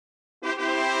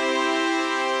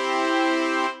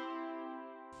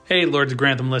Hey, Lords of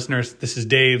Grantham listeners, this is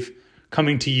Dave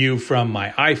coming to you from my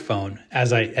iPhone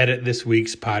as I edit this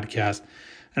week's podcast.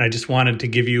 And I just wanted to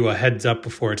give you a heads up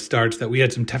before it starts that we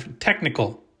had some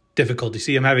technical difficulty.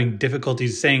 See, I'm having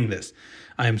difficulties saying this.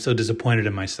 I am so disappointed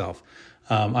in myself.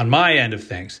 On my end of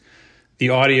things, the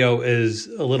audio is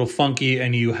a little funky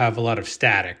and you have a lot of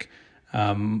static.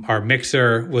 Our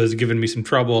mixer was giving me some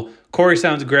trouble. Corey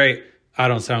sounds great. I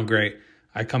don't sound great.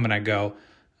 I come and I go.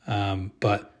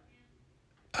 But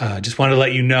just wanted to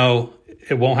let you know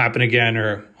it won't happen again,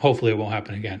 or hopefully it won't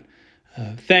happen again.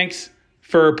 Thanks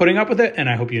for putting up with it, and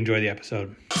I hope you enjoy the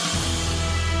episode.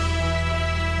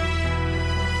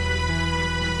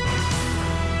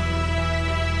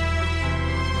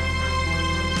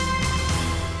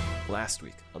 Last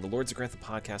week on the Lords of Grantham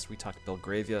podcast, we talked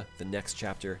Belgravia, the next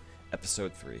chapter,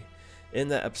 episode 3. In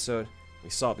that episode, we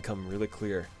saw it become really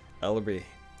clear. Ellerby,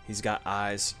 he's got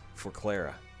eyes for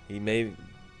Clara. He may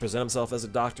present himself as a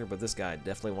doctor, but this guy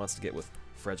definitely wants to get with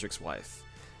Frederick's wife.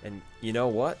 And you know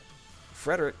what?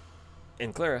 Frederick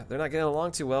and Clara, they're not getting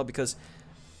along too well because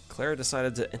Clara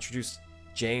decided to introduce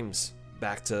James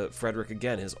back to Frederick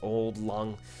again, his old,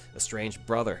 long, estranged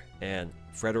brother. And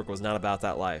Frederick was not about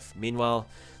that life. Meanwhile,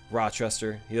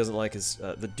 Rochester, he doesn't like his,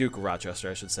 the Duke of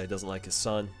Rochester, I should say, doesn't like his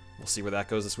son. We'll see where that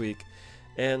goes this week.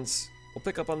 And we'll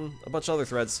pick up on a bunch of other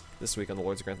threads this week on the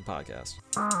Lords of Grantham podcast.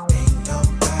 Ain't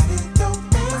nobody don't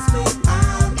miss me.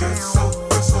 I'm just so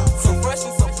fresh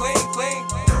and so clean.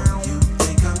 Don't you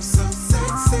think I'm so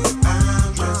sexy?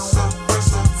 I'm just so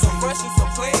fresh and so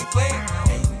clean.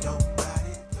 Ain't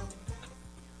nobody don't.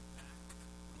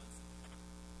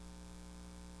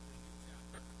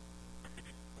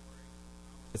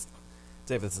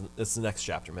 Dave, it's the next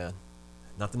chapter, man.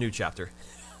 Not the new chapter.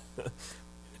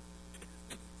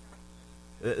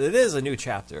 It is a new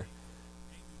chapter.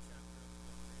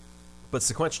 But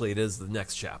sequentially, it is the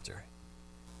next chapter.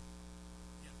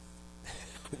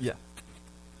 Yeah.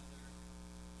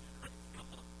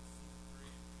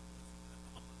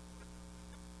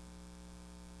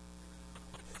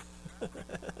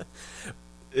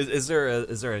 Is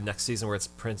there a next season where it's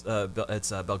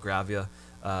Belgravia,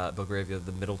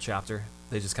 the middle chapter?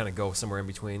 They just kind of go somewhere in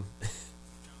between.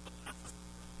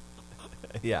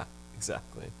 Yeah,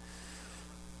 exactly.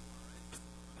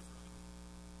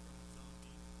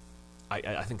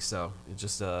 I think so. It's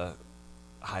just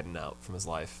hiding out from his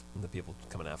life and the people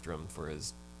coming after him for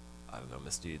his, I don't know,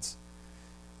 misdeeds.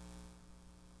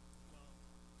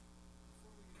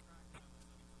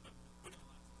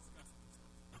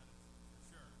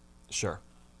 Sure.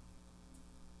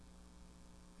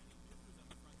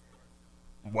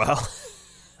 Well.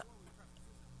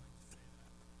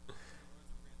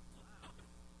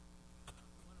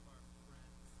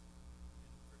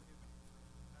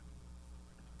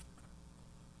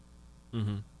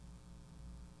 Mm-hmm.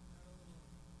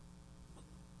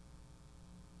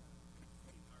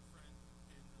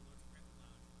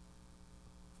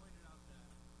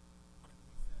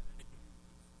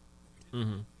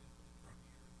 Mm-hmm.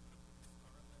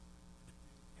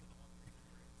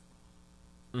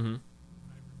 Mm-hmm.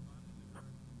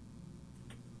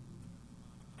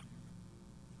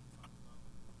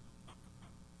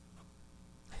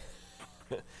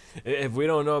 If we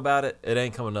don't know about it, it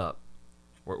ain't coming up.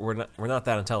 We're not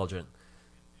that intelligent.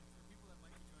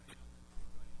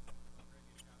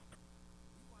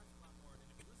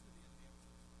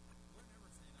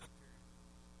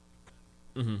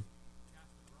 Mm-hmm.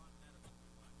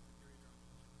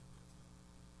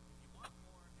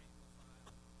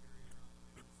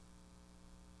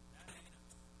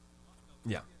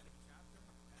 Yeah.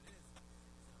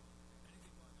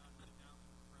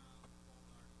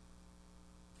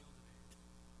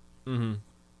 Mm-hmm.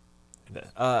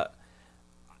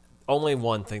 Only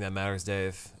one thing that matters,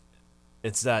 Dave.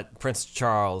 It's that King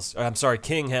Charles. He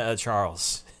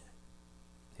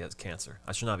has cancer.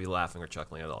 I should not be laughing or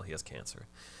chuckling at all. He has cancer.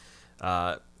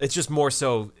 It's just more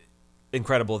so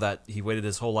incredible that he waited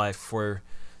his whole life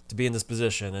to be in this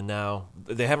position, and now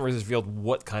they haven't really revealed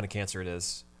what kind of cancer it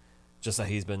is. Just that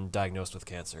he's been diagnosed with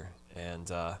cancer.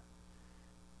 And,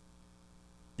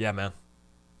 yeah, man.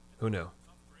 Who knew?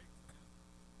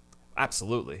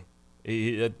 Absolutely.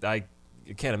 I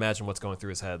can't imagine what's going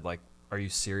through his head. Like, are you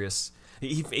serious?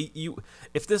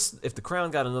 If the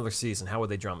Crown got another season, how would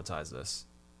they dramatize this?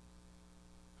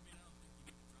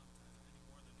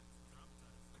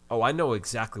 Oh, I know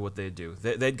exactly what they'd do.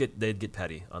 They'd get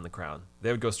petty on the Crown.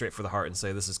 They would go straight for the heart and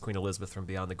say, "This is Queen Elizabeth from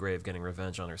beyond the grave getting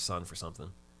revenge on her son for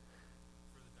something."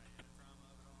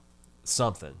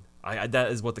 Something.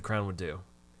 That is what the Crown would do.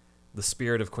 The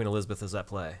spirit of Queen Elizabeth is at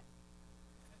play.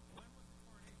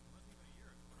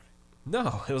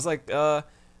 No, it was like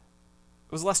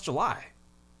It was last July.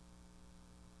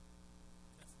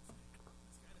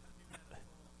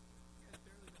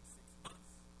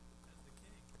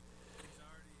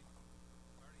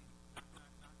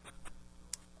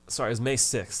 Sorry, it was May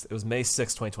 6th. It was May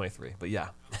 6th, 2023. But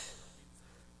yeah.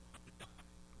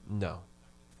 No.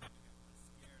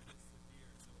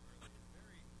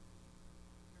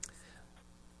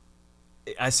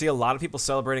 I see a lot of people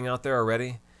celebrating out there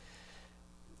already.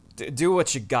 Do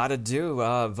what you gotta do.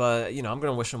 But I'm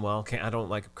gonna wish him well. I don't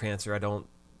like cancer.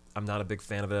 I'm not a big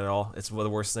fan of it at all. It's the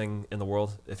worst thing in the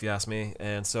world, if you ask me.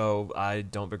 And so I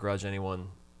don't begrudge anyone.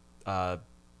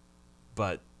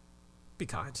 But be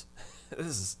kind.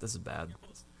 This is bad.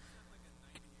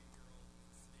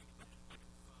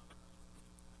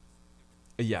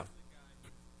 Yeah.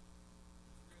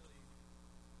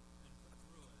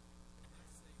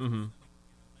 Mm-hmm.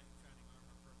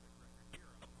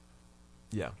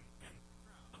 Yeah.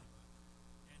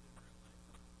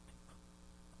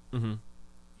 Mm-hmm.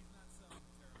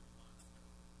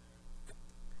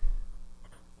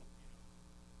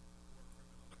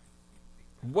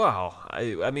 Wow.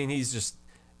 I mean,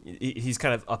 he's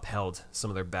kind of upheld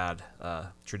some of their bad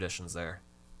traditions there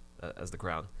as the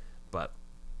crown, but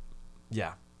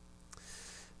yeah,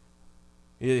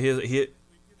 he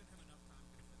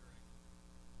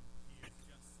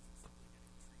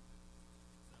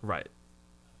right.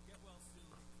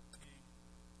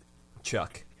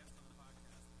 Chuck.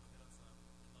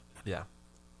 Yeah,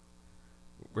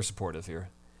 we're supportive here.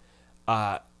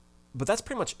 But that's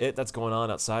pretty much it that's going on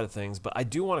outside of things. But I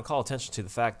do want to call attention to the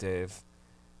fact, Dave,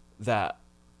 that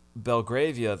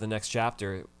Belgravia, the next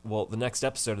episode of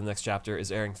the next chapter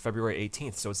is airing February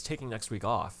 18th, so it's taking next week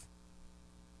off.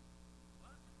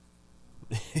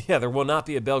 Yeah, there will not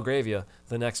be a Belgravia,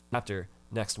 the next chapter,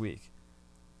 next week.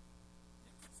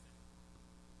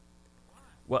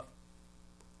 Well,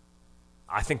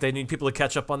 I think they need people to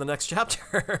catch up on the next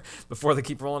chapter before they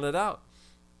keep rolling it out.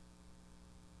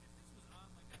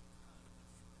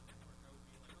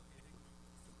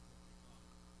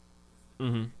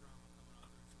 Mm-hmm.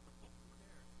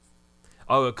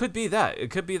 Oh, it could be that. It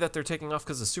could be that they're taking off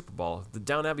because of Super Bowl. The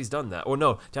Down Abbey's done that. Or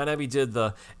no, Down Abbey did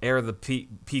the air of the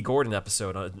P. Gordon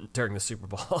episode during the Super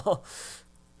Bowl.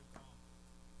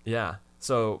 Yeah.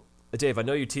 So, Dave, I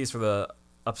know you teased for the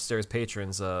upstairs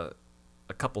patrons a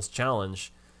couples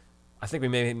challenge. I think we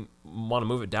may want to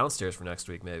move it downstairs for next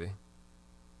week, maybe.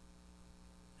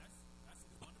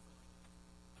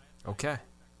 Okay.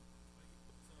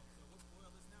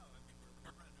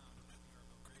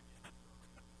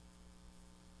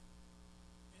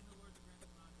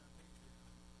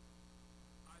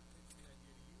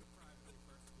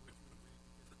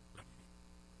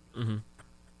 Mm-hmm.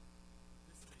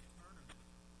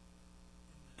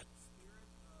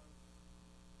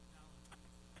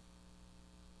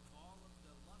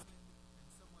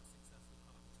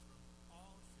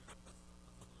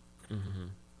 Mm-hmm.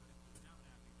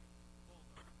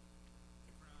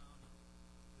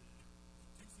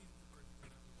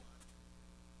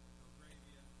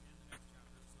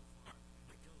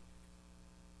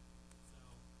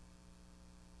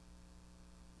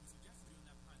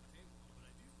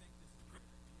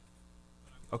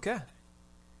 Okay.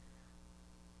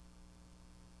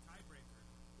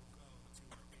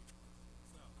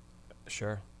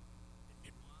 Sure.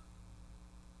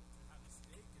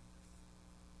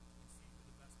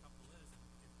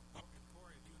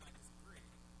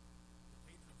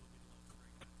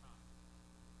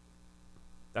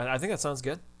 I think that sounds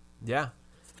good. Yeah.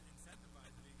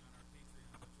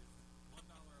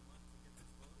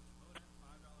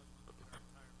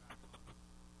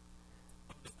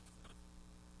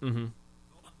 Mm-hmm.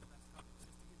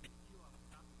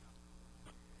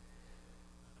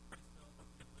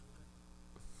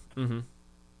 Mm-hmm.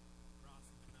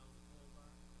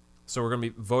 So we're going to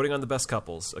be voting on the best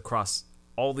couples across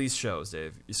all these shows,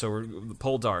 Dave. So we're the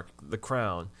Pole Dark, The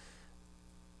Crown,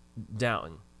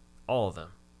 Downton, all of them.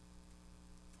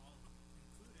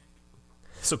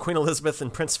 So Queen Elizabeth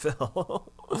and Prince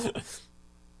Phil.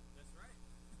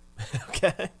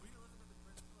 Okay.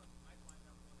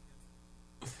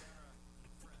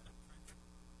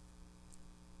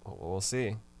 Well, we'll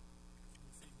see.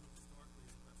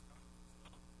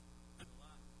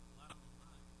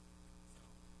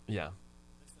 Yeah.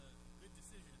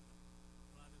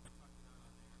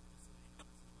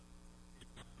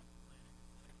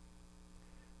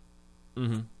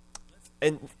 Mm-hmm.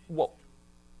 And well,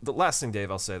 the last thing,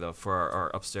 Dave, I'll say though for our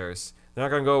upstairs, they're not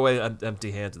going to go away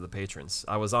empty-handed to the patrons.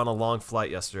 I was on a long flight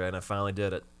yesterday, and I finally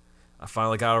did it. I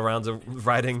finally got around to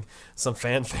writing some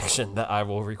fan fiction that I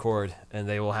will record, and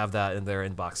they will have that in their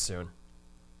inbox soon.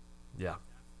 Yeah.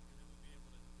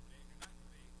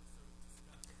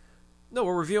 No,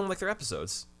 we're reviewing like their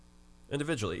episodes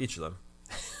individually, each of them,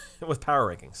 with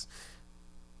power rankings.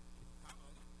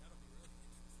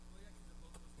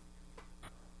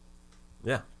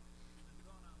 Yeah.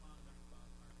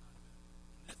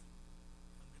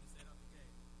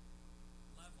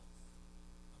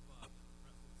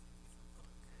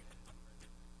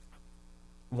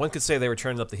 One could say they were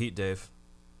turning up the heat, Dave.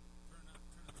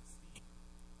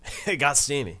 It got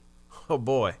steamy. Oh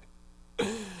boy.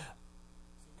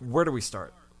 Where do we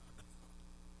start?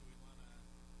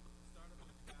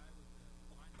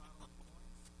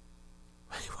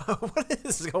 What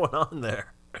is going on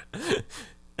there?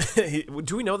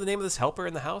 Do we know the name of this helper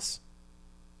in the house?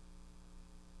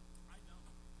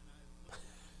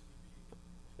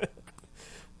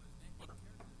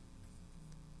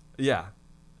 Yeah.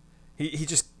 He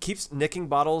just keeps nicking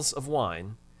bottles of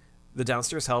wine, the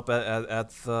downstairs help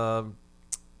at the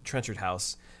Trenchard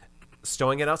house,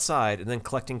 stowing it outside, and then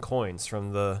collecting coins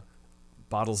from the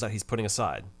bottles that he's putting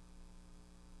aside.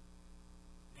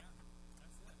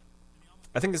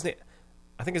 I think his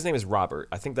name is Robert.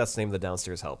 I think that's the name of the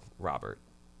downstairs help, Robert.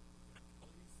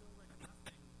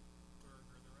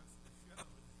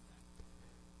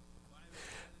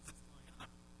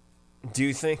 Do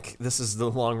you think this is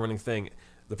the long-running thing?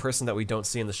 The person that we don't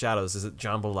see in the shadows, is it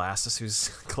John Bolastis who's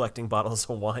collecting bottles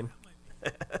of wine?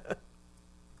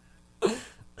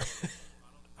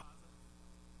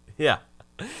 Yeah.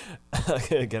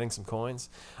 Getting some coins.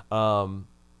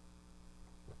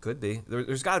 Could be.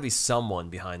 There's got to be someone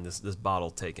behind this bottle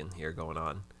taken here going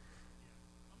on.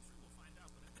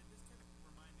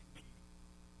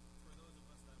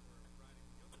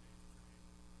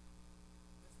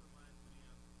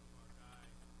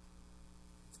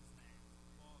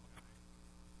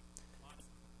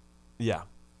 Yeah.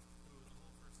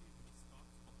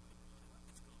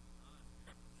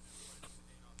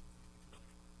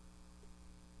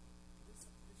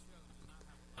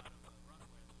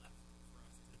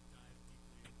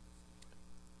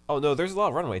 Oh no, there's a lot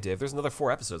of runway, Dave. There's another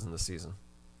 4 episodes in this season.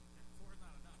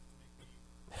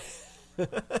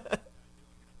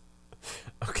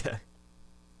 Okay.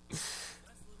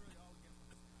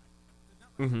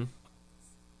 Mm-hmm.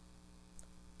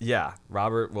 Yeah,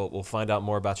 Robert, we'll find out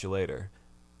more about you later.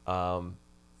 Um,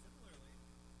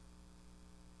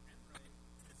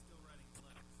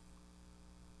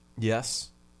 yes,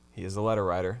 he is a letter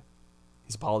writer.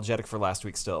 He's apologetic for last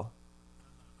week still.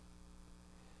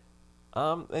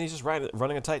 And he's just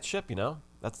running a tight ship, you know.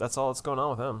 That's all that's going on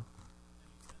with him.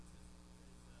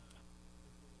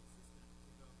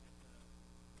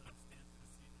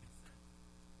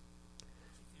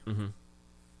 Mm-hmm.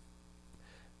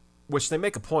 Which they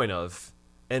make a point of,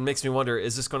 and makes me wonder: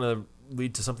 is this going to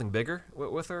lead to something bigger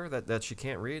with her that she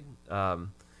can't read? I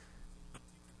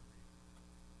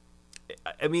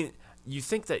mean, you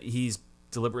think that he's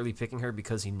deliberately picking her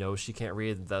because he knows she can't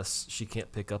read, thus she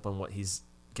can't pick up on what he's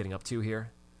getting up to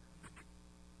here.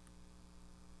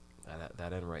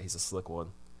 That end right, he's a slick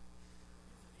one.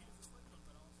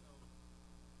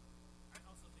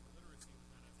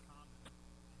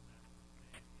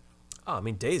 Oh, I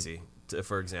mean Daisy,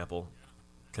 for example,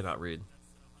 cannot read.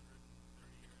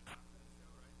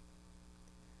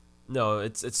 No,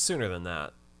 it's sooner than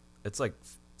that. It's like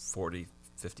 40,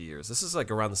 50 years. This is like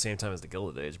around the same time as the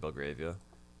Gilded Age, Belgravia.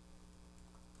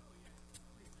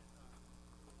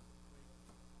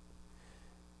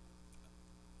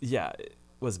 Yeah, it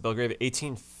was Belgravia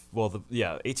 18, well,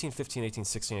 1815,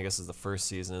 1816 I guess is the first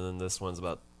season, and then this one's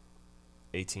about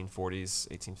 1840s,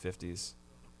 1850s.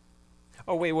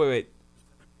 Oh, wait.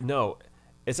 No,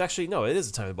 it's actually, no, it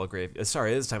is the time of Belgravia.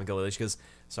 Sorry, it is the time of Gilded Age, because,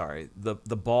 sorry, the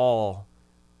ball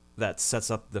that sets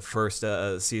up the first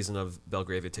season of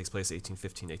Belgravia takes place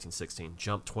 1815, 1816.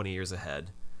 Jump 20 years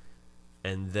ahead.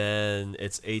 And then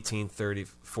it's 1830,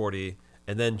 40,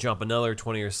 and then jump another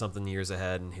 20 or something years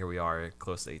ahead, and here we are,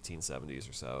 close to 1870s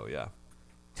or so, yeah.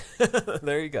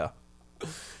 There you go.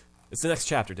 It's the next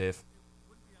chapter, Dave.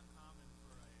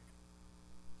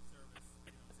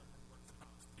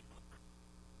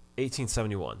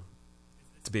 1871,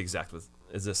 to be exact,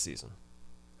 is this season.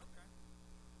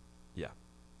 Yeah.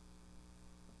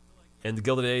 And the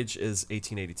Gilded Age is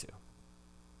 1882.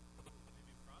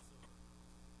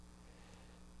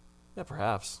 Yeah,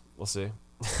 perhaps. We'll see.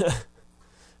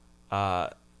 uh,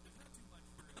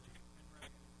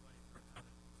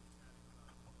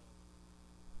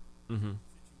 mm-hmm.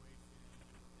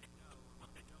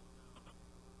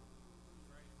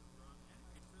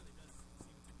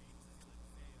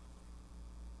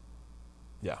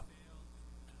 Yeah.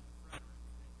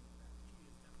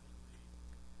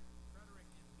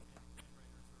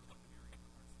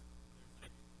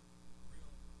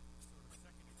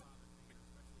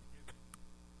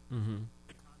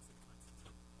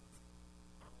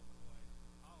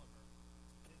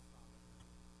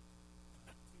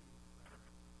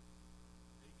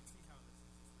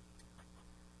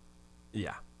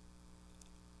 Yeah.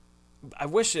 I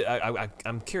wish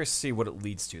I'm curious to see what it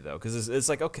leads to, though, because it's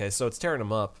like, okay, so it's tearing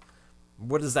him up.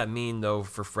 What does that mean, though,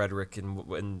 for Frederick,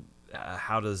 and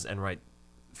how does Enright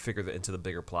figure that into the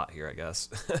bigger plot here, I guess?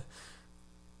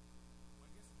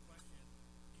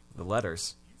 The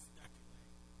letters.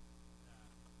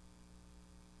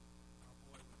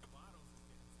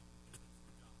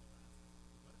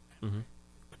 Mm-hmm.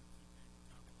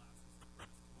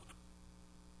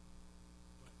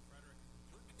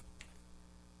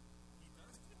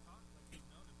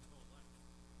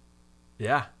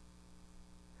 Yeah.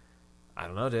 I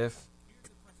don't know, Dave.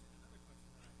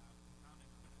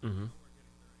 Mm-hmm.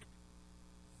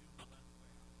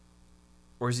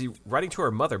 Or is he writing to her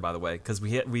mother, by the way? Because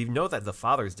we know that the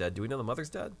father's dead. Do we know the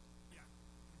mother's dead?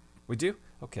 We do?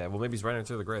 Okay, well, maybe he's writing her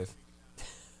to the grave.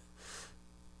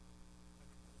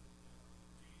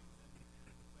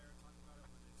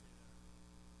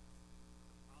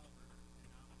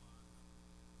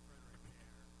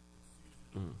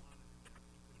 Mm.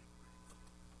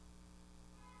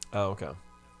 Oh, okay.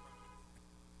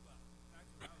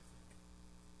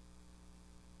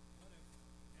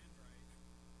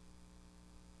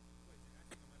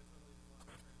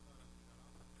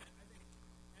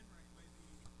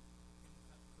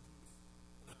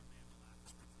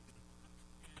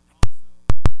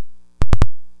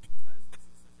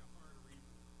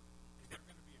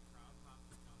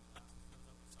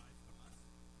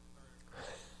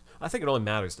 I think it only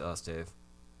matters to us, Dave.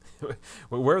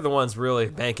 We're the ones really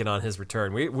banking on his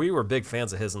return. We were big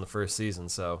fans of his in the first season,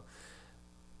 so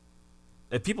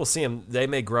if people see him, they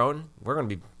may groan. We're going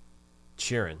to be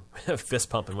cheering, fist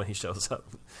pumping when he shows up.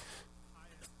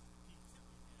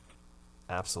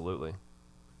 Absolutely.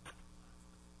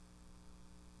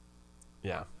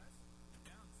 Yeah.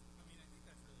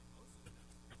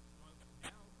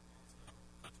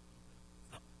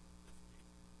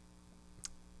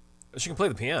 She can play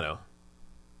the piano.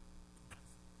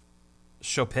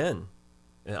 Chopin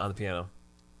on the piano.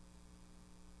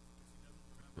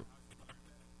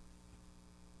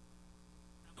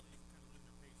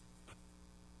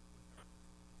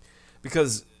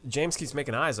 Because James keeps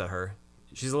making eyes at her.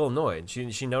 She's a little annoyed.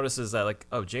 She notices that, like,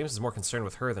 oh, James is more concerned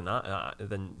with her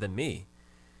than me.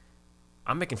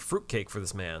 I'm making fruitcake for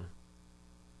this man.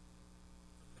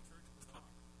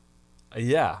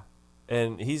 Yeah,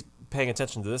 and he's paying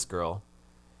attention to this girl.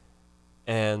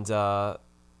 And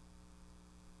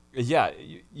yeah,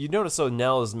 you notice though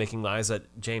Nell is making eyes at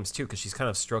James too, because she's kind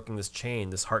of stroking this chain,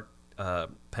 this heart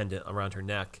pendant around her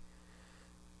neck.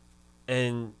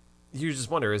 And you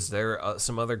just wonder, is there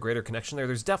some other greater connection there?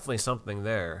 There's definitely something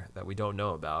there that we don't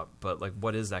know about, but like,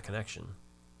 what is that connection?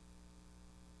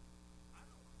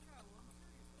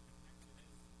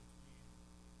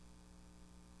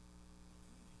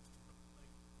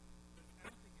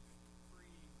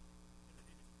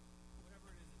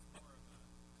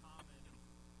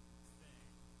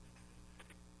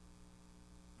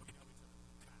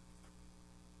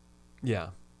 Yeah.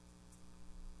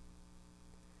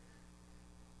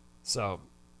 So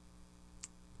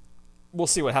we'll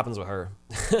see what happens with her.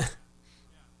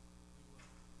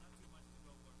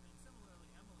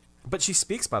 But she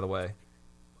speaks, by the way.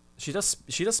 She does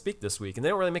speak this week, and they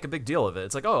don't really make a big deal of it.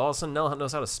 It's like, oh, all of a sudden Nell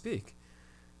knows how to speak.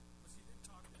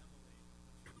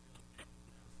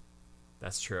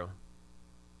 That's true.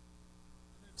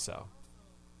 So.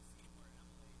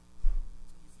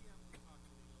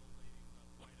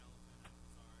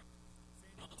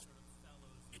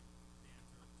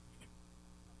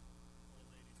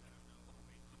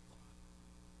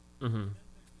 Mm-hmm.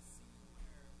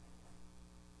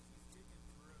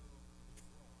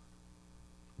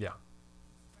 Yeah.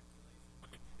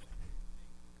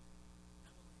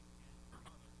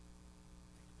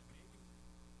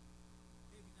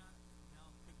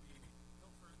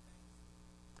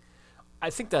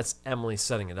 I think that's Emily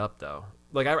setting it up, though.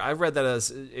 Like, I read that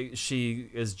as she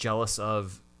is jealous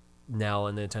of Nell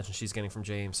and the attention she's getting from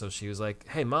James, so she was like,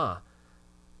 "Hey, Ma,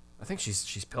 I think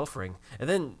she's pilfering." And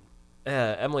then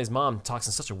Emily's mom talks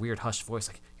in such a weird, hushed voice,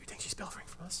 like, "You think she's pilfering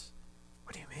from us?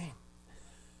 What do you mean?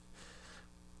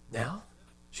 Nell?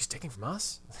 She's taking from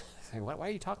us? Why are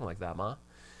you talking like that, Ma?"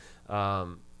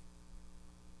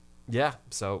 Yeah,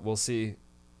 so we'll see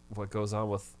what goes on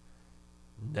with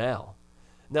Nell.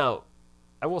 Now,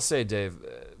 I will say, Dave,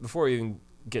 before we even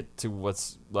get to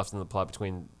what's left in the plot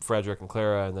between Frederick and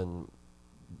Clara and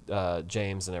then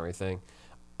James and everything,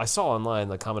 I saw online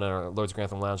the comment on our Lords of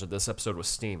Grantham Lounge that this episode was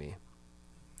steamy.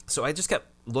 So I just kept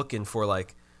looking for,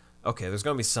 like, okay, there's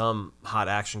going to be some hot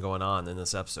action going on in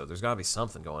this episode. There's got to be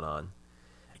something going on.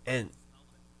 And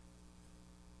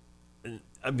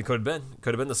I mean, could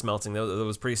have been the smelting. That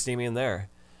was pretty steamy in there,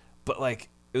 but like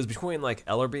it was between like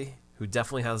Ellerby, who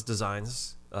definitely has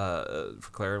designs for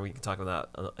Clara, and we can talk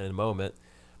about that in a moment,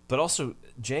 but also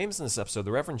James in this episode,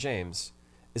 the Reverend James,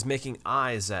 is making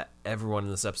eyes at everyone in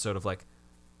this episode of like,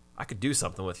 I could do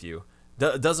something with you.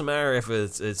 It doesn't matter if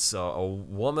it's a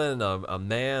woman, a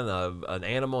man, an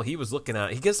animal. He was looking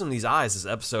at. He gives them these eyes. This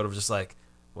episode of just like,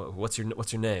 what's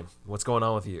your name? What's going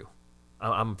on with you?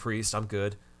 I'm a priest. I'm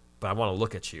good, but I want to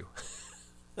look at you.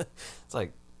 It's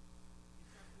like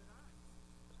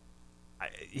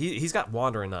he's got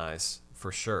wandering eyes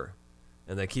for sure,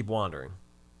 and they keep wandering.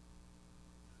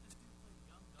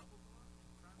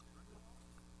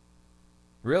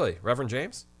 Really, Reverend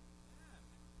James?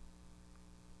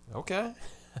 Okay.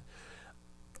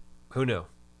 Who knew?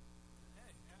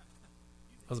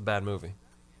 That was a bad movie.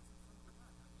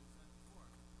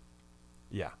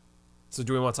 Yeah. So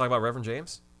do we want to talk about Reverend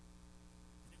James?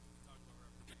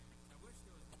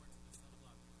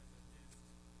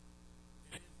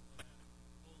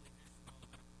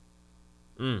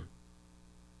 Mm.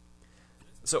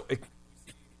 So it,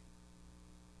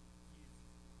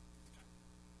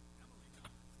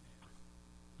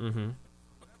 mm-hmm.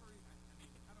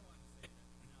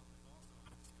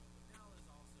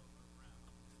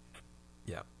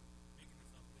 Yeah.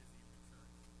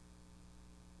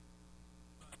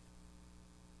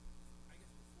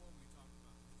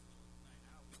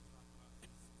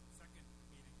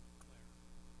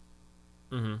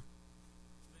 Mm-hmm.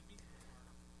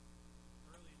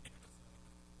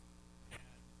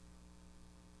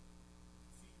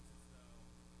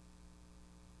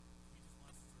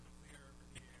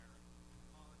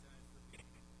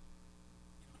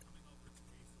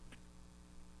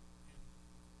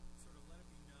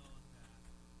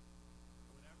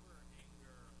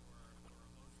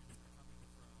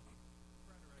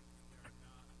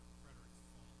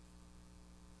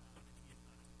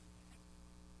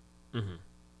 Mm-hmm.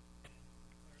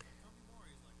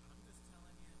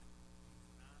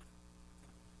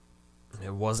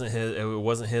 It wasn't his. It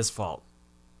wasn't his fault.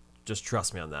 Just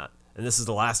trust me on that. And this is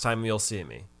the last time you'll see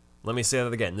me. Let me say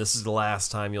that again. This is the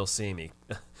last time you'll see me,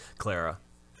 Clara.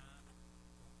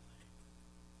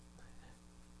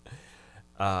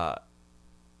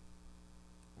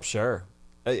 Sure.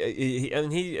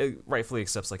 He rightfully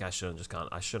accepts. Like I shouldn't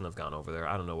have gone over there.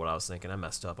 I don't know what I was thinking. I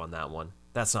messed up on that one.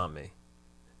 That's on me.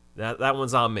 That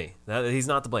one's on me. He's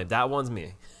not to blame. That one's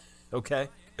me. Okay.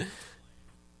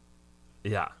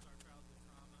 Yeah.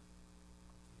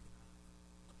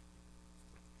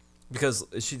 Because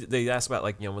they asked about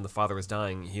like when the father was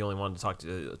dying, he only wanted to talk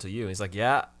to you. And he's like,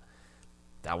 yeah,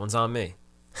 that one's on me.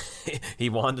 He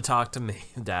wanted to talk to me,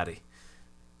 Daddy.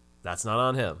 That's not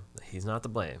on him. He's not to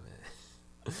blame.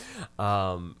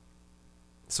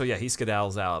 So yeah, he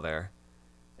skedaddles out of there.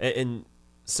 And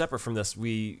separate from this,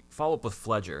 we follow up with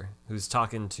Fledger, who's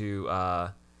talking to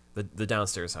the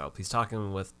downstairs help. He's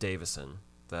talking with Davison,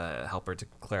 the helper to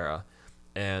Clara,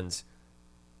 and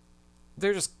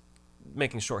they're just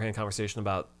making shorthand conversation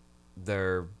about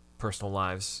their personal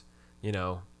lives.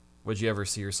 Would you ever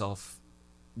see yourself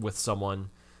with someone?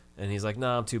 And he's like,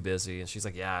 no, I'm too busy. And she's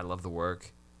like, yeah, I love the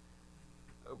work.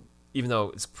 Even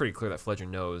though it's pretty clear that Fledger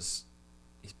knows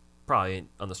he's probably ain't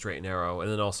on the straight and narrow,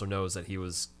 and then also knows that he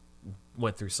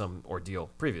went through some ordeal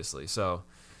previously. So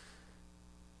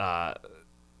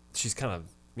she's kind of,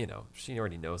 she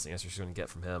already knows the answer she's going to get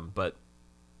from him. But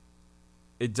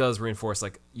it does reinforce,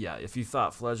 like, yeah, if you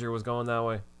thought Fledger was going that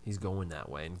way, he's going that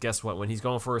way. And guess what? When he's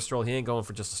going for a stroll, he ain't going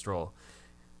for just a stroll.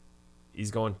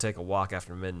 He's going to take a walk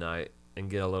after midnight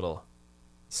and get a little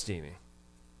steamy.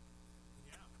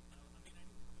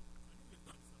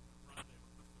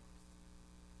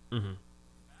 Mm-hmm.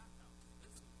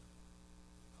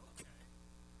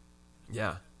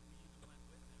 Yeah.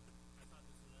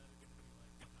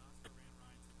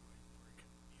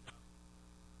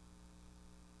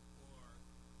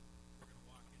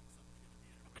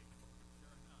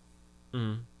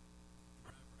 Mm-hmm.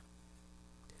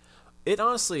 It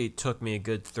honestly took me a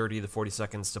good 30 to 40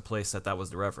 seconds to place that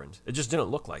was the Reverend. It just didn't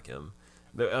look like him.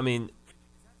 I mean,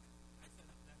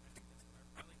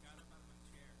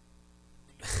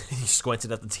 he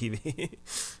squinted at the TV.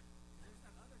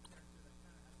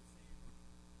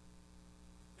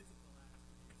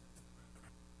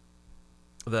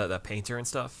 the painter and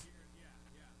stuff.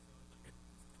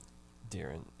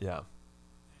 Deeren, yeah.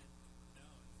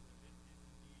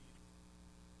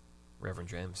 Reverend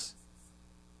James.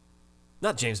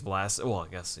 Not James Blast. Well, I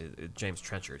guess James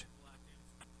Trenchard.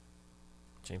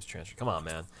 James Trenchard. Come on,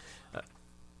 man.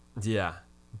 Yeah.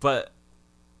 But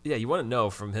Yeah, you want to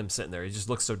know from him sitting there. He just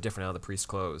looks so different out of the priest's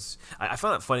clothes. I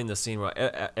found it funny in the scene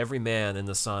where every man in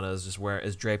the sauna is just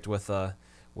is draped with a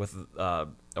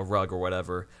rug or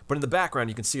whatever. But in the background,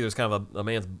 you can see there's kind of a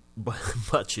man's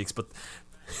butt cheeks, but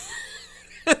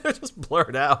they're just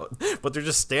blurred out. But they're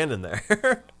just standing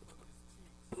there.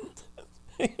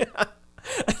 Yeah.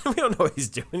 We don't know what he's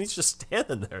doing. He's just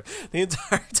standing there the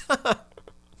entire time.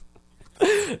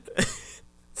 It's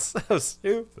so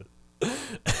stupid.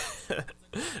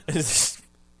 It's just,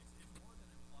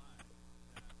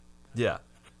 yeah.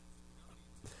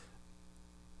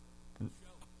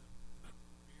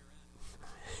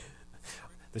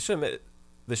 They should have made it.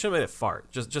 They should have made it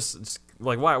fart. Just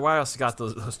like why else got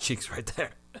those cheeks right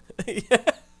there?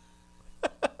 Yeah.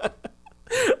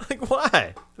 Like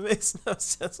why? It makes no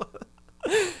sense.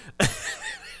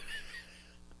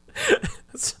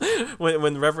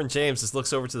 when Reverend James just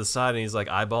looks over to the side and he's like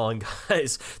eyeballing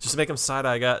guys, just to make him side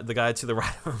eye the guy to the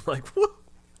right of him, like whoop.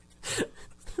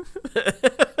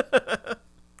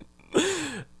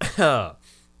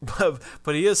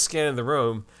 But he is scanning the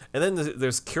room, and then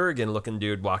there's Kurgan looking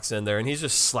dude walks in there, and he's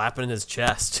just slapping his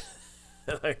chest.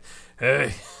 Like,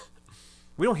 hey,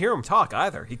 we don't hear him talk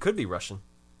either. He could be Russian.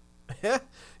 Yeah,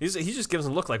 he just gives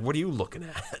him a look like, what are you looking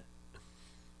at?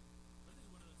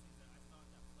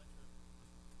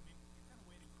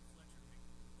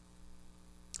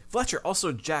 Fletcher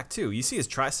also jacked too. You see his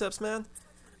triceps, man?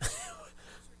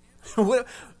 What?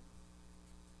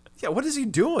 Yeah, what is he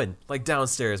doing? Like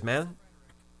downstairs, man?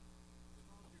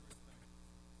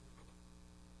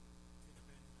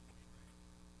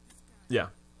 Yeah.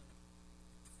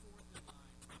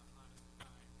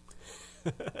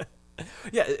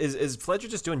 Yeah, is Fletcher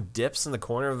just doing dips in the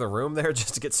corner of the room there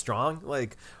just to get strong?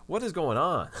 Like, what is going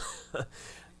on?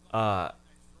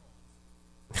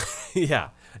 Yeah.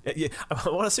 I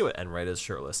want to see what Enright is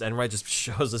shirtless. Enright just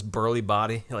shows this burly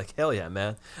body. Like, hell yeah,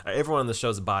 man. Everyone on the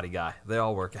show's a body guy. They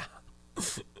all work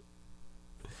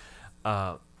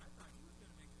out.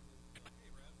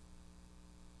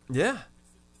 Yeah.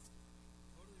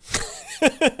 He's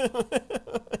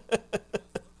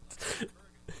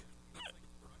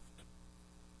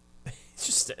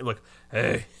just look,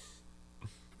 hey,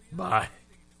 bye.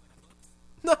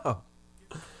 No.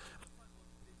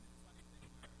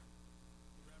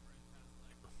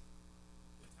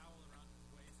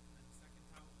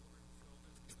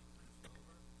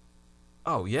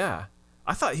 Oh yeah,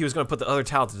 I thought he was going to put the other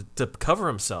towel to cover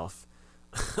himself.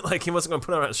 Like he wasn't going to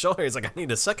put it on his shoulder. He's like, I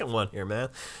need a second one here, man.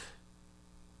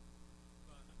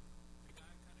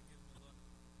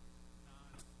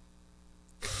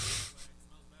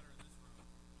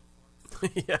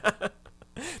 Yeah,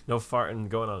 no farting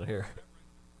going on here.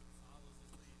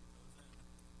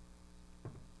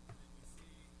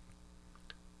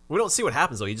 We don't see what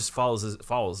happens though. He just follows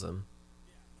him.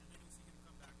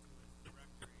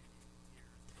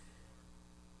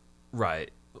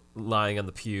 Right, lying on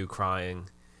the pew, crying.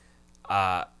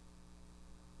 And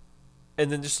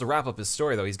then just to wrap up his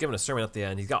story, though, he's giving a sermon at the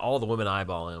end. He's got all the women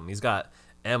eyeballing him. He's got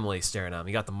Emily staring at him.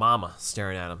 He got the mama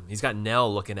staring at him. He's got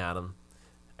Nell looking at him.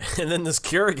 And then this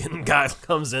Kurgan guy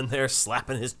comes in there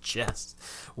slapping his chest.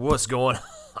 What's going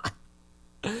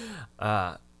on?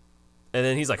 And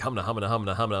then he's like,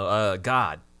 humna.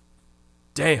 God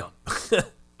damn.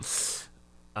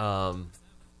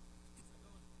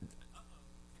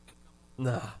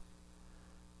 Nah.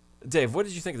 Dave, what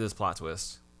did you think of this plot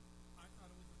twist?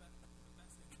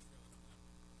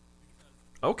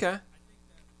 Okay.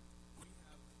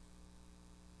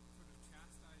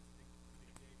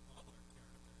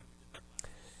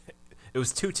 It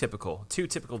was too typical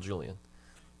Julian.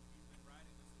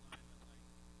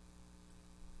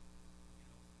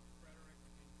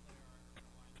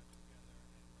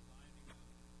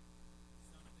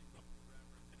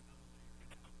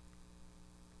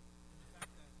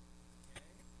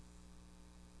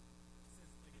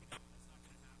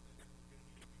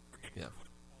 Yeah.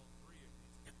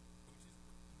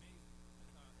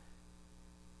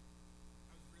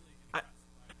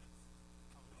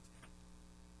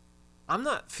 I'm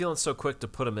not feeling so quick to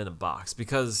put him in a box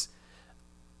because,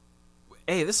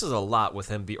 A, this is a lot with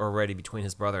him already between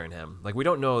his brother and him. Like, we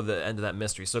don't know the end of that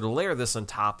mystery. So to layer this on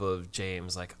top of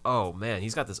James, like, oh, man,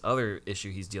 he's got this other issue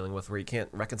he's dealing with where he can't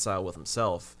reconcile with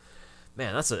himself.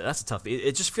 Man, that's a tough...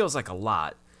 It just feels like a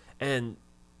lot. And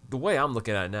the way I'm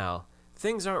looking at it now,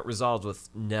 things aren't resolved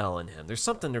with Nell and him. There's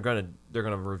something they're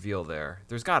gonna reveal there.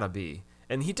 There's gotta be.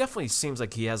 And he definitely seems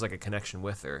like he has, like, a connection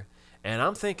with her. And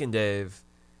I'm thinking, Dave...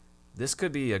 This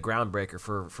could be a groundbreaker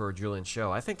for Julian's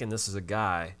show. I think this is a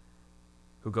guy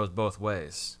who goes both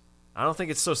ways. I don't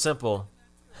think it's so simple.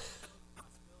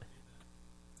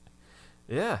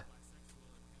 Yeah.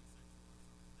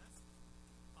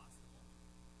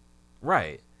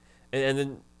 Right. And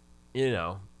then, you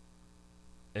know,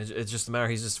 it's just a matter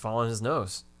he's just following his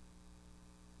nose.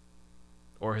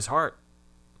 Or his heart.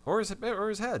 Or his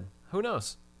head. Who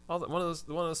knows? One of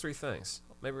those three things.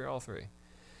 Maybe all three.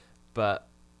 But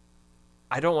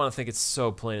I don't want to think it's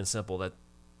so plain and simple that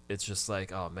it's just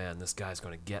like, oh man, this guy's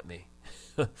going to get me.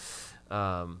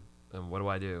 And what do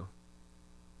I do?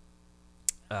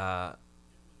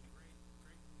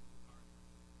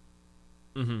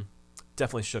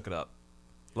 Definitely shook it up.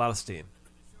 A lot of steam.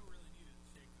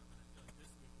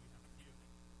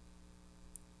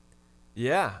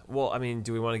 Yeah. Well, I mean,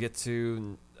 do we want to get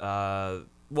to?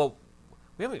 Well,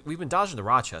 we've been dodging the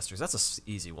Rochesters. That's a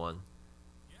easy one.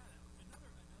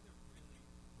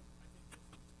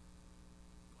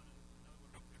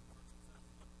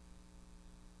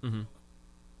 Mm-hmm.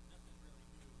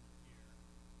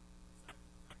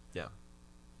 Yeah.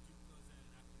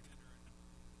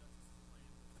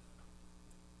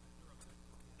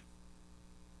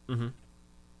 Mm-hmm.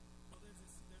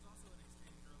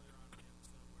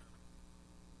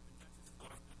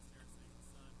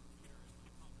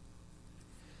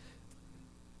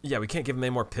 Yeah, we can't give him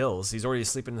any more pills. He's already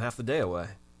sleeping half the day away.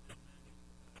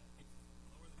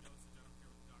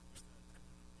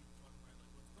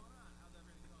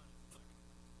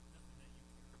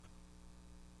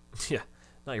 Yeah,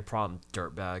 not your problem,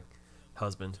 dirtbag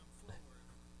husband.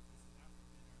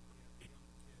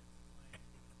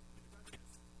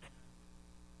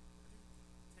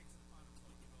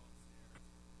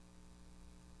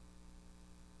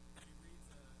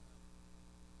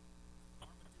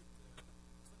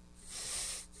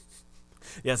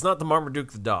 Yeah, it's not the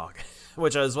Marmaduke the dog,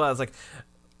 which is why I was like,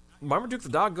 Marmaduke the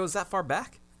dog goes that far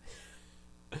back?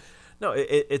 No,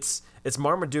 it's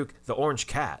Marmaduke the orange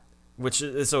cat, which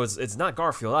is, so it's not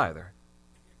Garfield either.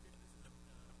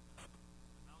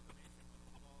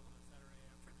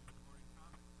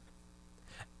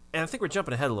 And I think we're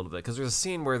jumping ahead a little bit because there's a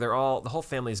scene where the whole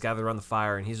family is gathered around the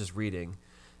fire and he's just reading,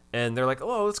 and they're like,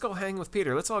 "Oh, let's go hang with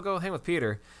Peter. Let's all go hang with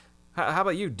Peter. How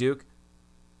about you, Duke?"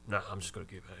 No, I'm just gonna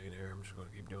keep hanging here. I'm just gonna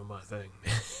keep doing my thing.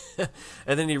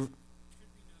 And then you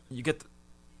get the,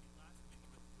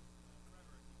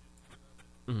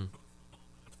 mhm.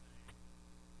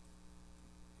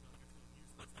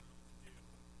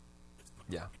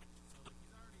 Yeah.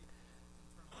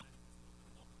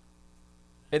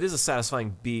 It is a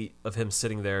satisfying beat of him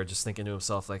sitting there just thinking to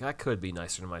himself, like, I could be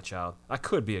nicer to my child. I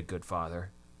could be a good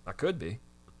father. I could be.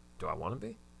 Do I want to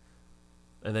be?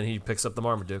 And then he picks up the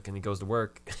Marmaduke and he goes to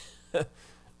work.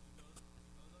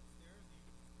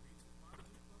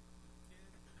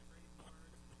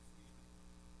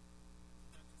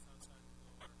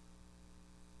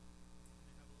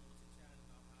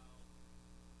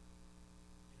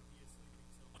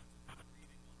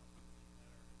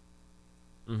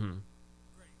 Mm-hmm.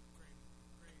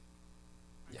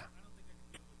 Yeah.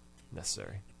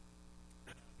 Necessary.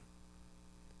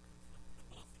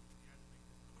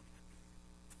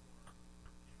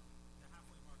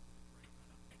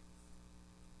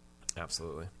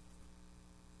 Absolutely.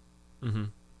 Mm-hmm.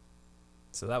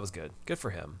 So that was good. Good for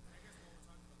him.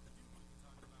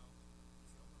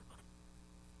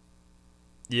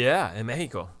 Yeah, in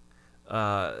Mexico.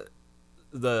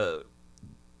 The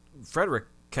Frederick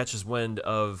catches wind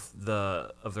of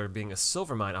there being a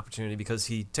silver mine opportunity because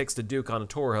he takes the Duke on a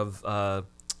tour of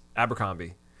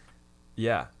Abercrombie.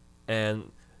 Yeah,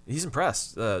 and he's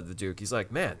impressed. The Duke. He's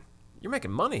like, man, you're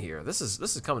making money here. This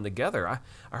is coming together. I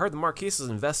heard the Marquis is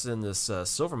invested in this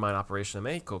silver mine operation in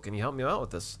Mexico. Can you help me out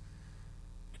with this?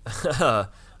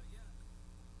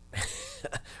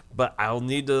 But I'll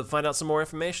need to find out some more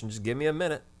information. Just give me a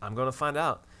minute. I'm going to find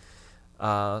out.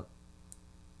 Lo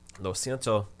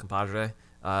siento, compadre.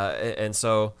 And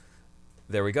so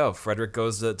there we go. Frederick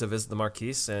goes to visit the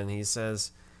Marquis, and he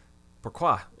says,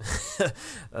 "Pourquoi?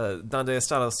 ¿Dónde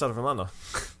está el ser humano?"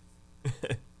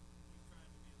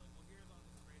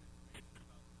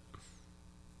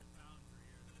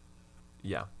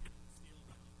 Yeah.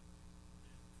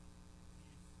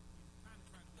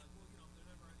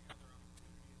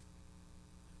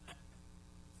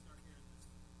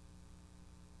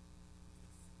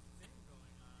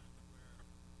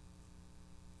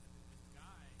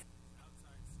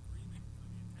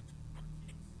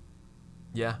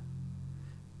 Yeah.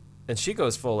 And she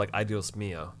goes full like "Ideos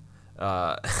mio."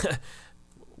 Uh,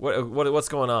 what's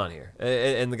going on here?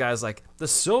 And the guy's like, "The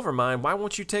silver mine. Why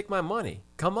won't you take my money?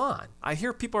 Come on. I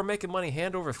hear people are making money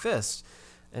hand over fist."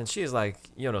 And she's like,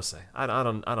 "You know, say I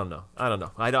don't know.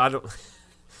 I don't."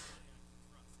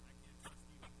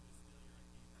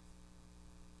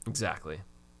 Exactly.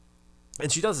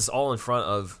 And she does this all in front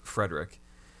of Frederick.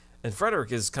 And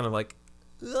Frederick is kind of like,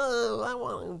 oh, I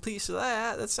want a piece of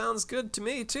that. That sounds good to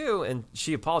me, too. And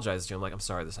she apologizes to him, like, I'm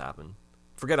sorry this happened.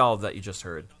 Forget all of that you just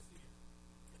heard.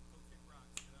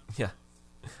 Yeah.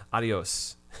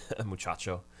 Adios,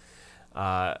 muchacho.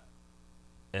 And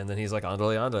then he's like,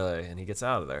 andale, andale, and he gets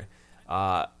out of there.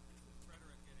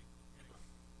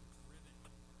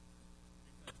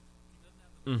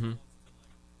 Mm-hmm.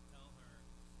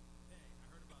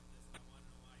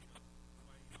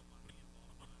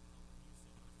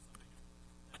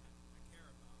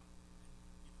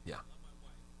 Yeah.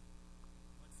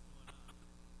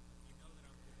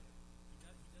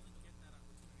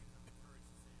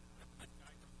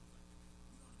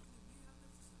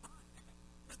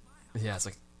 Yeah, it's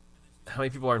like, how many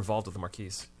people are involved with the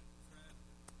Marquise?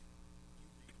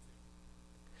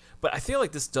 But I feel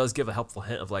like this does give a helpful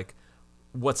hint of, like,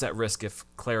 what's at risk if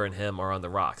Claire and him are on the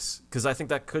rocks. Because I think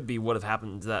that could be what have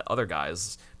happened to that other guy.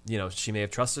 You know, she may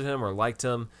have trusted him or liked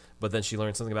him, but then she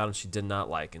learned something about him she did not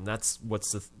like. And that's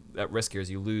what's at risk here, is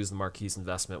you lose the Marquise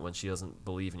investment when she doesn't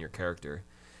believe in your character.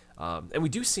 And we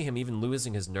do see him even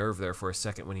losing his nerve there for a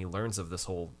second when he learns of this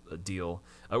whole deal,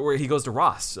 where he goes to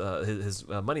Ross, his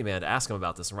money man, to ask him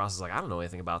about this. And Ross is like, I don't know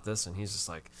anything about this. And he's just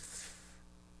like,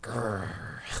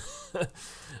 grrr.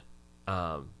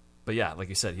 But yeah, like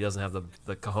you said, he doesn't have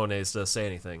the cojones to say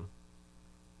anything.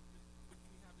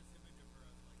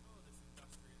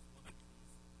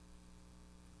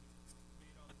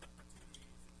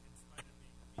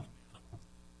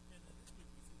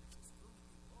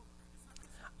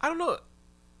 I don't know.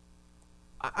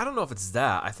 I don't know if it's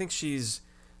that. I think she's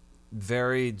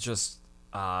very just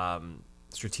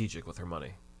strategic with her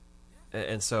money,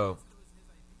 and so.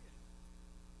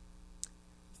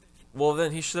 Well,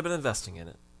 then he should have been investing in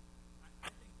it.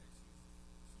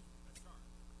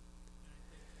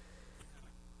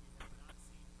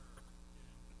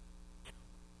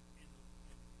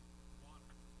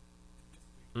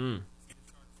 Mm.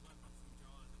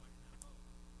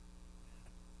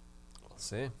 We'll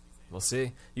see. We'll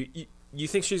see. You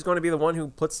think she's going to be the one who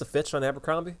puts the fitch on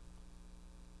Abercrombie?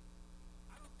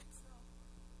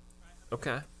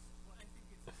 Okay.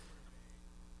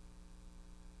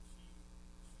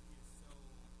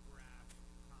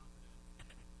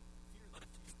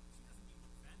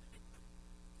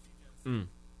 Mm.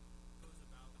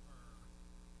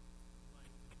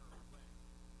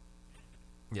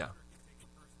 Yeah.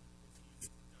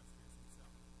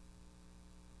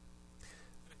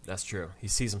 That's true. He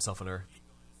sees himself in her.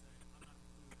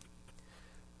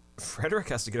 Frederick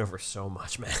has to get over so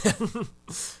much, man.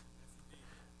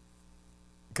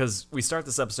 Because we start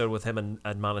this episode with him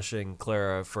admonishing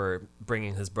Clara for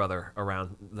bringing his brother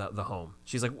around the home.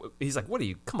 He's like, what are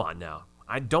you? Come on now.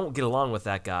 I don't get along with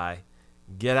that guy.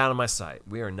 Get out of my sight.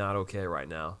 We are not okay right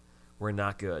now. We're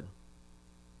not good.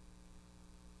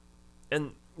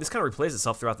 And this kind of replays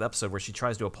itself throughout the episode where she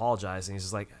tries to apologize, and he's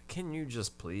just like, can you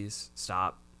just please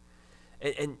stop?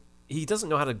 And he doesn't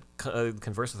know how to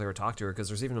converse with her or talk to her, because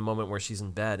there's even a moment where she's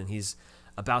in bed and he's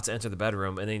about to enter the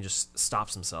bedroom, and then he just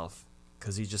stops himself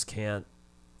because he just can't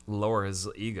lower his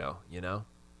ego, you know?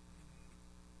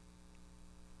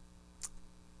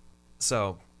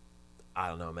 So, I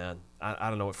don't know, man. I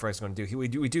don't know what Frank's going to do. We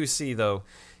do see, though,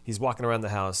 he's walking around the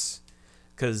house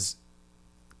because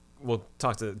we'll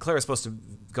talk to... Clara's supposed to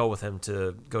go with him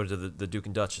to go to the Duke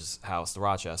and Duchess house, the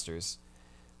Rochesters.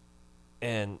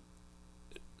 And...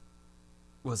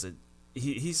 was it?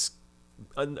 He's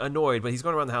annoyed, but he's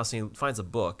going around the house and he finds a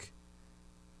book.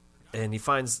 And he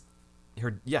finds her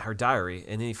diary,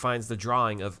 and he finds the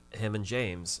drawing of him and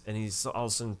James. And he's all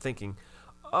of a sudden thinking,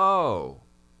 oh...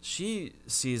 she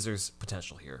sees there's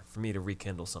potential here for me to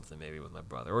rekindle something maybe with my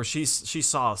brother. Or she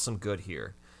saw some good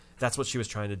here. That's what she was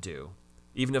trying to do.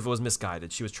 Even if it was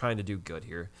misguided, she was trying to do good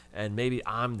here. And maybe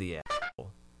I'm the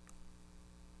asshole.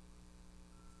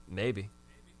 Maybe.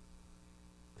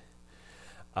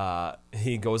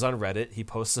 He goes on Reddit, he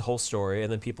posts the whole story,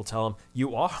 and then people tell him,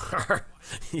 you are.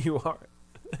 You are.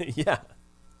 Yeah.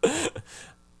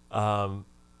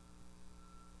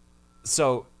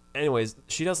 So... anyways,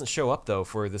 she doesn't show up, though,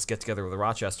 for this get-together with the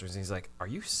Rochesters. And he's like, are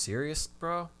you serious,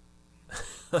 bro?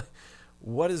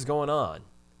 What is going on?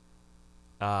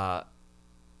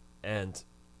 And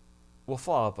we'll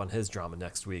follow up on his drama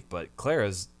next week. But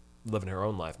Clara's living her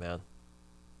own life, man.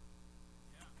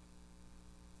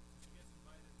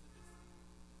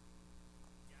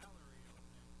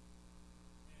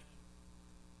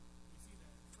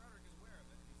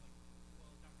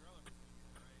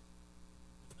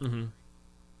 Mm-hmm.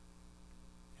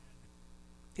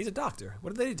 He's a doctor.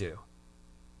 What did they do?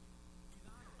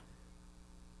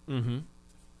 Mm-hmm.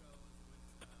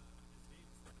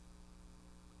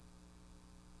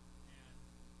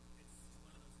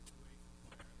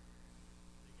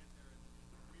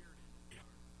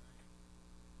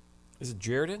 Is it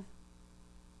Jaredon?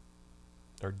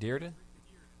 Or Dearden?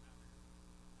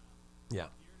 Yeah.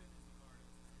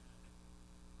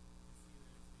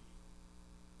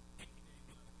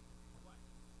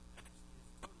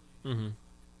 Mm-hmm.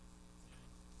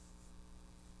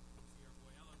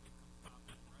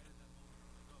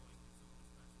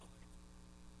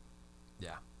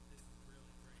 Yeah.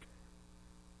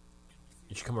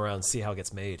 You should come around and see how it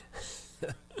gets made.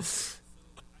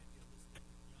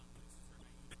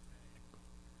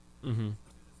 Mm-hmm.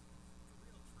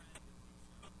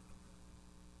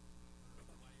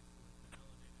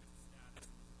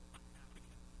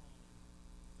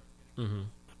 Mm-hmm.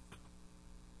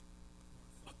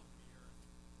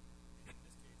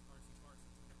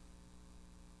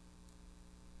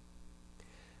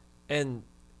 And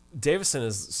Davison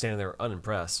is standing there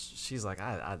unimpressed. She's like,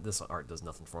 this art does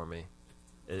nothing for me.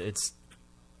 It's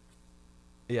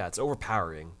yeah, it's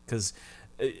overpowering because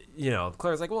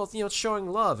Claire's like, well, it's showing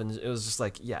love, and it was just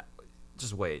like, yeah,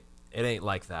 just wait, it ain't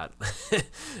like that,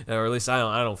 or at least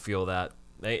I don't feel that.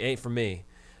 It ain't for me.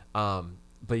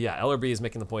 But yeah, Ellerby is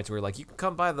making the point to where like you can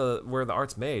come by where the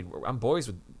art's made. I'm boys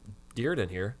with Dearden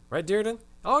here, right, Dearden?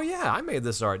 Oh yeah, I made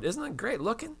this art. Isn't it great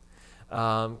looking?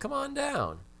 Come on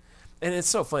down. And it's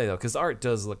so funny though because the art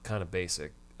does look kind of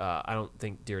basic. I don't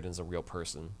think Dearden's a real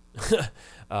person.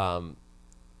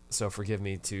 So forgive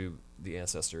me to the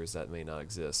ancestors that may not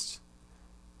exist.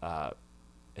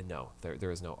 And no,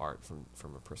 there is no art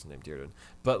from a person named Dearden.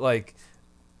 But like,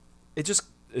 it just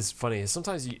is funny.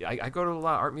 Sometimes I go to a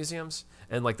lot of art museums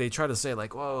and like they try to say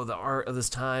like, whoa, the art of this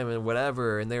time and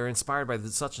whatever, and they're inspired by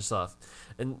such and stuff.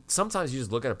 And sometimes you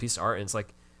just look at a piece of art and it's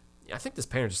like, I think this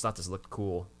painter just thought this looked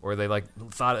cool, or they like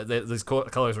thought these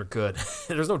colors were good.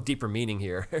 There's no deeper meaning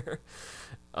here.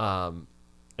 And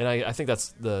I think that's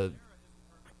the.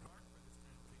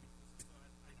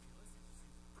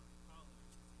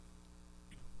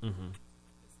 Mm-hmm.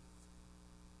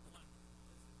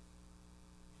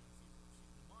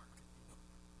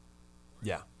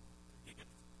 Yeah.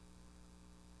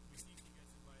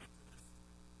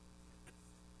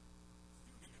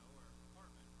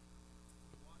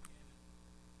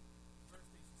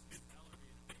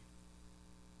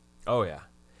 Oh yeah,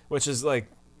 which is like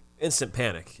instant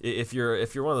panic. If you're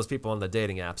one of those people on the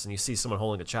dating apps and you see someone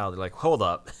holding a child, you're like, hold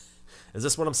up, is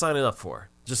this what I'm signing up for?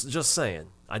 Just saying,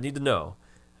 I need to know.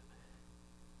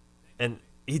 And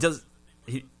he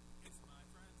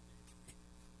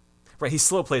right, he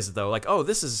slow plays it though, like, oh,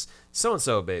 this is so and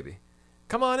so baby,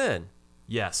 come on in.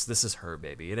 Yes, this is her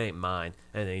baby. It ain't mine.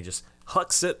 And then he just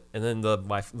hucks it, and then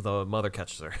the mother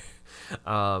catches her.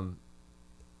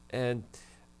 And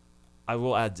I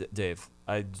will add, Dave,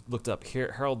 I looked up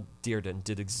here. Harold Dearden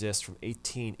did exist from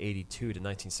 1882 to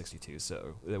 1962,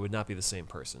 so it would not be the same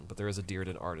person. But there is a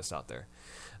Dearden artist out there.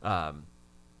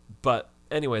 But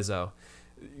anyways, though,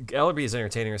 Ellerby is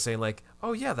entertaining her, saying like,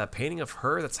 "Oh yeah, that painting of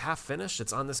her that's half finished.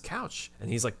 It's on this couch," and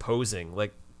he's like posing,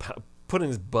 like putting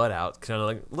his butt out, kind of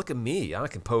like, "Look at me, I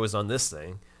can pose on this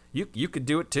thing. You could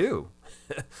do it too."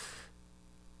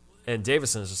 And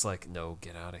Davison is just like, "No,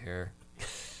 get out of here."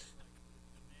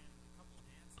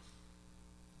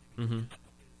 Mm-hmm.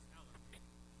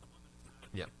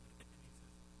 Yeah.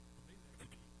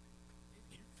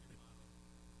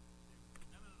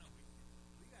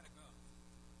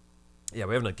 Yeah,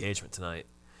 we have an engagement tonight.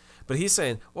 But he's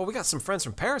saying, well, we got some friends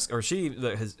from Paris, or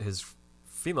his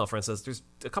female friend says, there's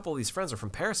a couple of these friends are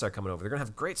from Paris that are coming over. They're going to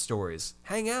have great stories.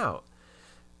 Hang out.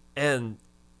 And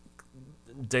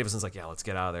Davison's like, yeah, let's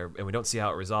get out of there. And we don't see how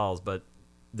it resolves, but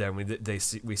then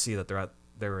we see that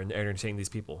they're entertaining these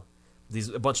people.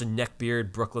 A bunch of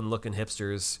neckbeard, Brooklyn-looking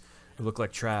hipsters who look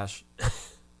like trash.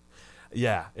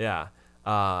 Yeah.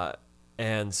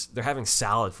 And they're having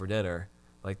salad for dinner,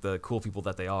 like the cool people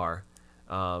that they are.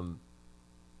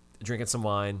 Drinking some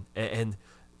wine, and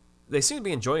they seem to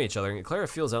be enjoying each other. And Clara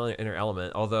feels in her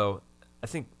element, although I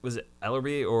think, was it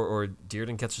Ellerby or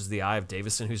Dearden catches the eye of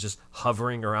Davison, who's just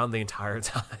hovering around the entire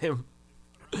time.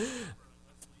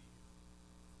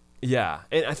 Yeah,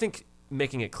 and I think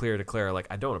making it clear to Clara, like,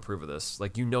 I don't approve of this.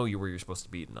 Like, where you're supposed to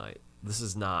be tonight. This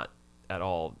is not at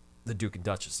all the Duke and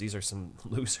Duchess. These are some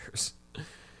losers.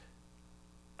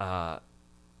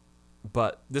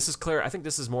 But this is Clara. I think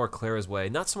this is more Clara's way,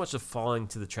 not so much of falling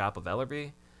to the trap of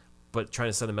Ellerby, but trying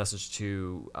to send a message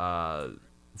to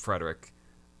Frederick.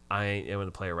 I ain't going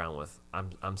to play around with.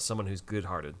 I'm someone who's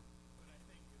good-hearted.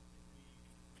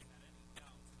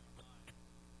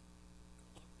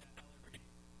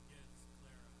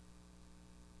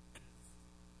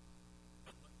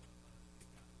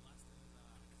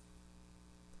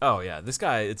 Oh yeah, this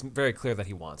guy. It's very clear that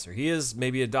he wants her. He is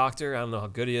maybe a doctor. I don't know how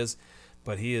good he is,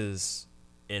 but he is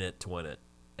in it to win it.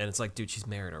 And it's like, dude, she's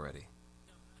married already.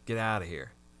 Get out of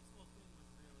here.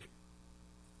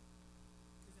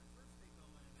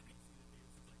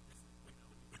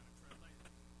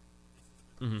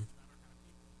 Mm-hmm.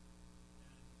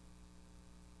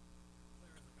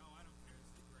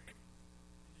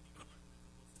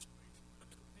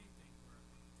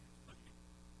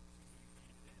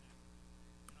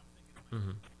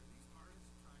 Mm-hmm.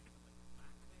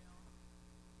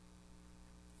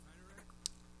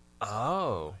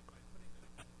 Oh.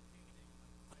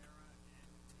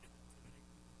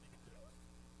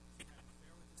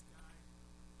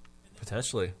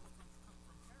 Potentially.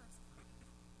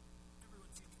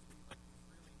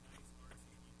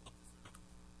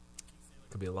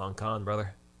 Could be a long con,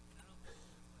 brother.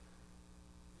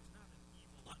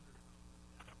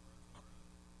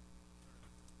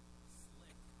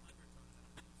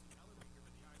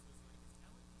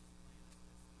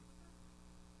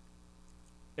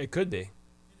 It could be.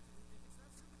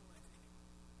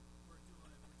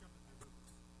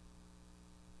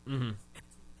 Mm-hmm.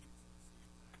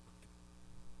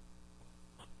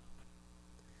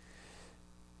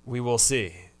 We will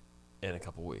see in a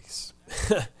couple weeks.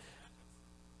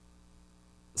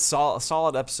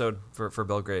 Solid episode for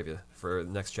Belgravia for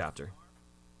the next chapter.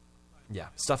 Yeah,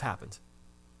 stuff happened.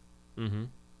 Mm-hmm.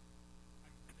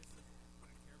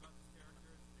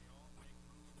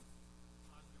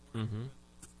 Mm-hmm.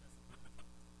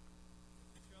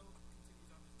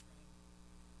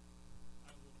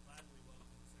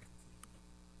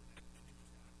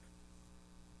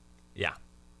 Yeah.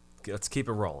 Let's keep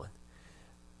it rolling.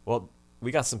 Well, we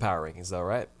got some power rankings though,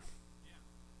 right?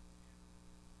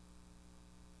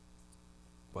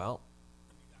 Well,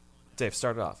 Dave,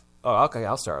 start it off. Oh, okay,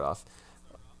 I'll start it off.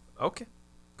 Okay.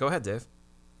 Go ahead, Dave.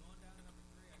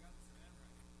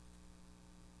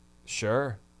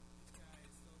 Sure.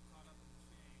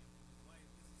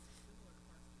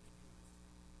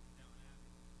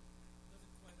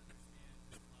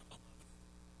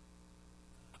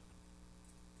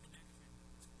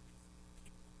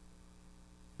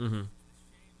 Mm-hmm.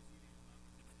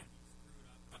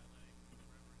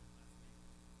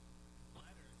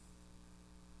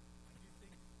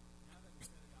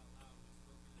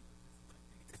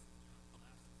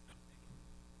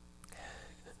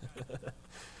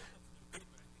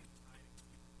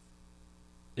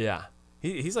 Yeah.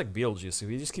 He's like Beetlejuice. So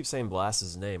he just keeps saying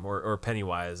Blast's name or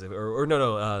Pennywise or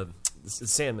no,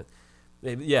 Sandman.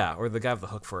 Yeah, or the guy with the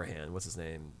hook for a hand. What's his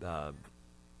name?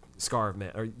 Scarf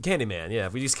Man or Candyman. Yeah,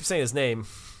 if we just keep saying his name,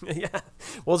 yeah,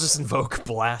 we'll just invoke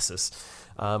Blastus.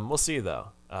 We'll see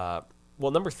though.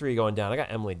 Well, number 3 going down. I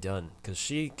got Emily Dunn because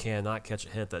she cannot catch a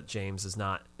hint that James is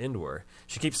not into her.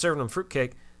 She keeps serving him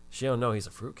fruitcake. She don't know he's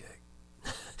a fruitcake.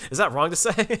 Is that wrong to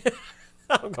say?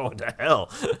 I'm going to hell.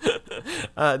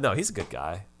 No, he's a good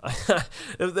guy.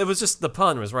 It was just the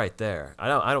pun was right there.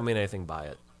 I don't mean anything by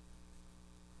it.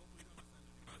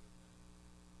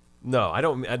 No, I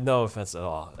don't. No offense at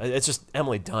all. It's just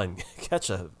Emily Dunn. Catch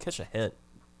a hint.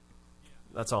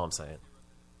 That's all I'm saying.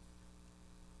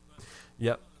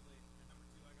 Yep.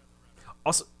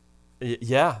 Also,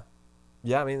 yeah,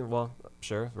 yeah. I mean, well,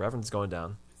 sure. Reverend's going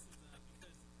down.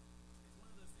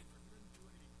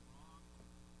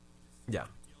 Yeah,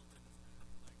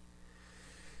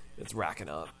 it's racking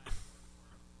up.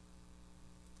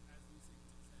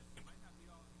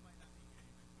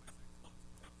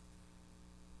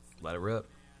 Let it rip.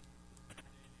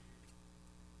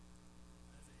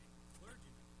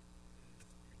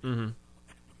 Mm-hmm.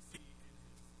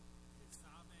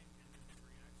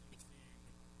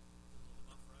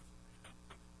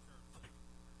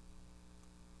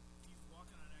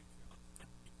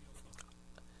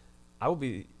 I will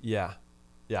be. Yeah,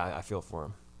 yeah. I feel for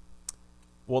him.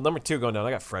 Well, number 2 going down. I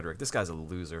got Frederick. This guy's a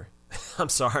loser. I'm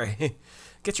sorry.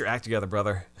 Get your act together,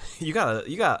 brother. You got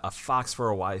a fox for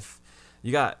a wife.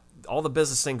 You got all the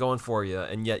business thing going for you,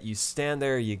 and yet you stand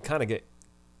there. You kind of get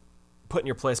put in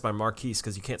your place by Marquise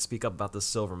because you can't speak up about this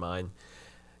silver mine.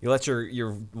 You let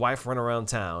your wife run around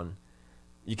town.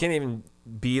 You can't even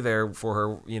be there for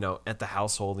her, at the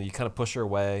household. And you kind of push her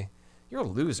away. You're a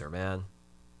loser, man.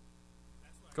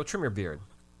 Go trim your beard.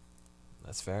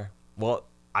 That's fair. Well,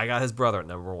 I got his brother at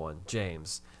number 1,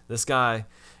 James. This guy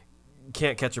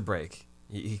can't catch a break.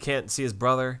 He can't see his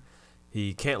brother.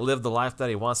 He can't live the life that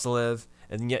he wants to live,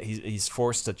 and yet he's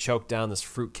forced to choke down this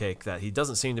fruitcake that he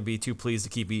doesn't seem to be too pleased to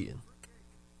keep eating.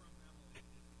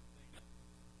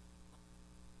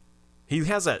 He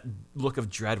has that look of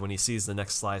dread when he sees the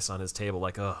next slice on his table,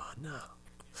 like, oh, no.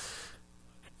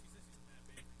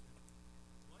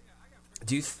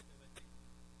 Do you...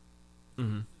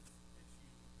 Mm-hmm.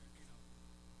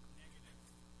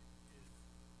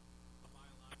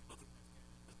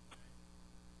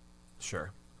 Sure.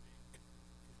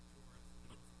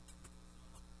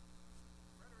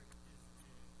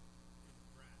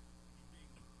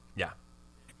 Yeah.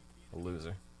 A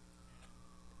loser.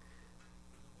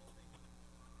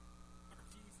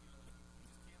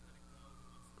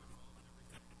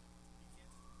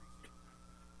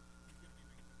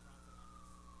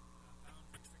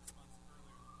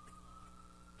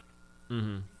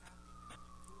 Mm-hmm.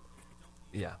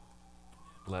 Yeah.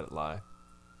 Let it lie.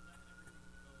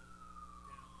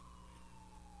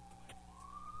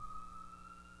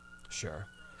 Sure.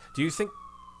 Do you think...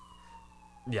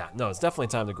 Yeah, no, it's definitely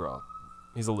time to grow up.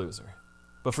 He's a loser.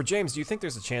 But for James, do you think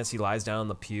there's a chance he lies down in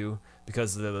the pew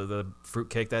because of the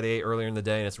fruitcake that he ate earlier in the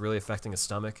day and it's really affecting his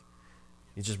stomach?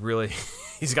 He just really...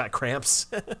 he's got cramps.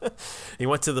 He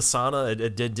went to the sauna.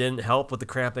 It didn't help with the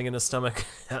cramping in his stomach.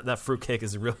 That fruitcake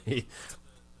is really...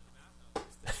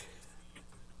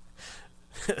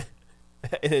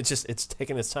 and it's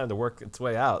taking its time to work its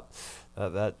way out.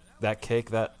 That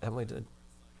cake that Emily did.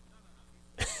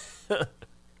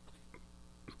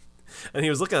 And he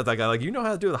was looking at that guy like, you know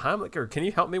how to do the Heimlich, or can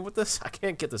you help me with this? I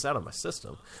can't get this out of my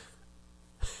system.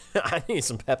 I need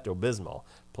some Pepto-Bismol,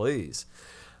 please.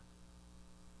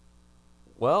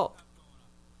 Well,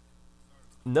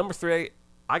 number 3,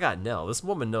 I got Nell. This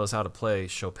woman knows how to play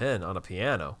Chopin on a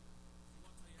piano.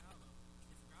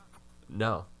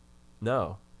 No.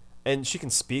 And she can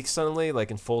speak suddenly,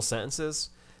 like in full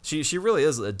sentences. She really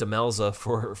is a Demelza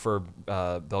for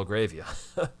Belgravia.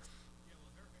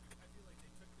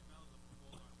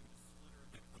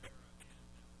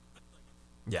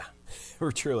 Yeah,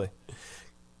 we're truly.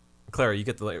 Clara, you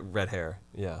get the red hair.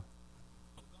 Yeah.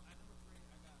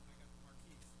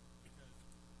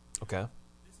 Okay.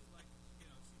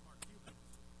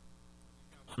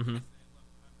 Mm-hmm.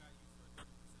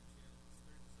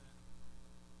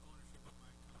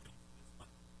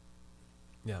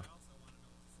 Yeah.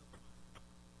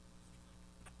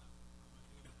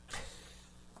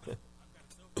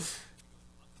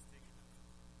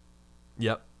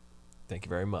 Yep. Thank you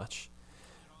very much.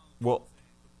 Well,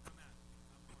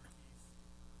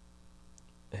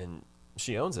 and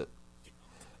she owns it.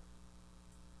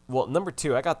 Well, number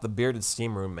 2, I got the bearded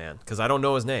steam room man because I don't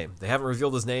know his name. They haven't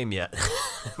revealed his name yet.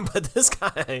 But this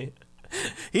guy,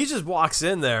 he just walks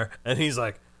in there and he's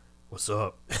like, "What's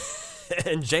up?"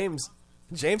 And James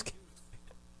cannot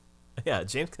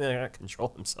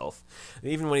control himself.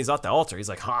 Even when he's at the altar, he's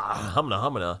like, "Ha,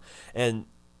 humna." And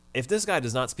if this guy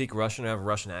does not speak Russian or have a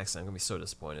Russian accent, I'm gonna be so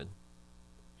disappointed.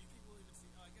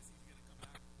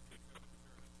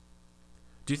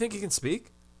 Do you think he can speak?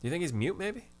 Do you think he's mute,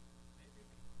 maybe?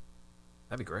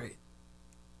 That'd be great.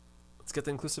 Let's get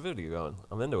the inclusivity going.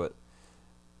 I'm into it.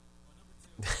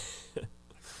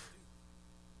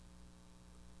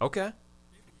 Okay.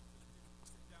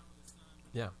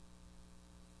 Yeah.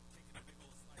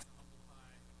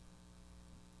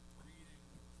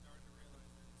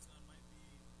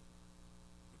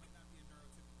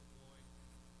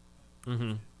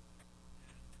 Mm-hmm.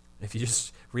 If you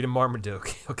just read a Marmaduke,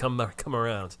 he'll come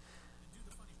around.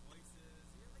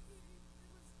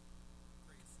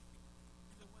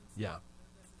 Yeah.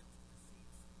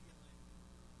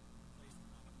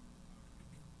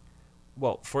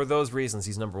 Well, for those reasons,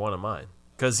 he's number 1 on mine.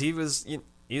 Because he was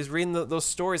reading those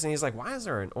stories, and he's like, "Why is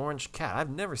there an orange cat?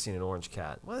 I've never seen an orange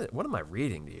cat. What am I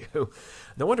reading to you?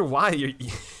 No wonder why you're."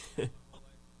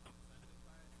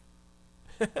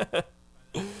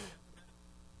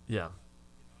 Yeah.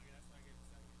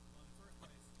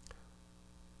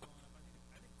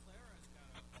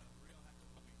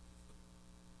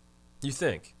 You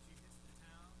think?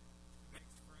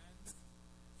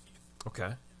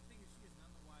 Okay.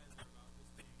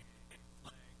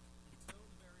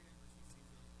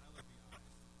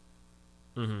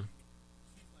 Mm-hmm.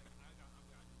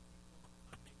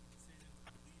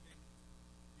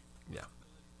 Yeah.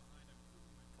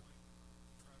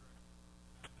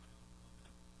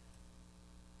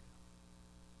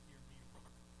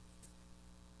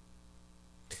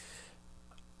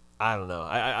 I don't know.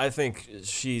 I think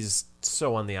she's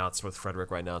so on the outs with Frederick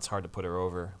right now. It's hard to put her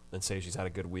over and say she's had a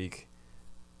good week.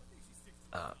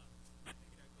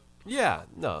 Yeah,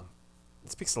 no.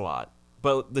 It speaks a lot.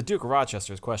 But the Duke of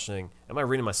Rochester is questioning, am I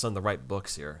reading my son the right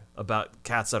books here about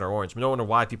cats that are orange? No wonder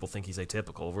why people think he's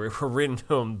atypical. We're reading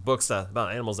to him books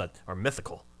about animals that are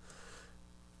mythical.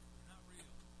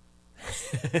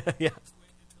 Yeah.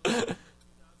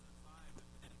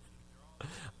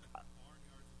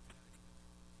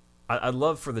 I'd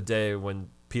love for the day when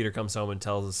Peter comes home and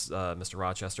tells Mr.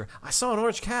 Rochester, "I saw an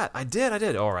orange cat. I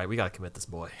did. All right, we got to commit this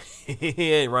boy.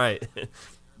 He ain't right.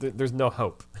 There's no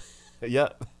hope."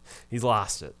 Yep. He's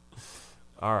lost it.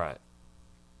 All right.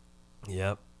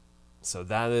 Yep. So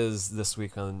that is this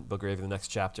week on Belgravia, the next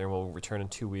chapter, and we'll return in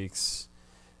 2 weeks.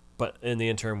 But in the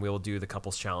interim, we'll do the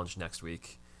couples challenge next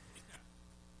week.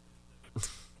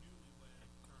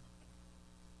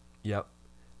 Yep.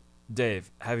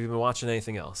 Dave, have you been watching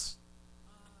anything else?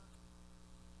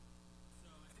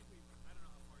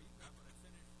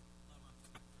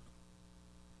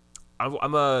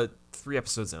 I'm 3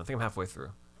 episodes in. I think I'm halfway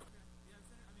through.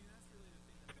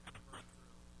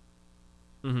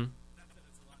 Mm-hmm.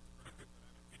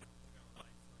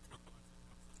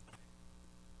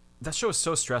 That show is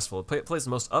so stressful. It plays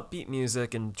the most upbeat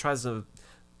music and tries to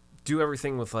do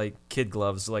everything with like kid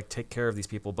gloves to like take care of these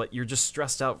people, but you're just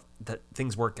stressed out that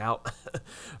things work out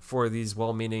for these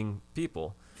well-meaning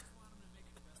people.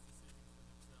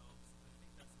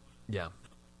 Yeah.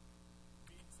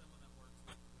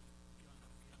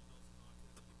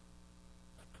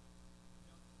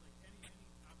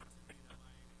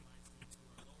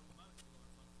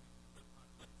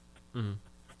 Mm-hmm.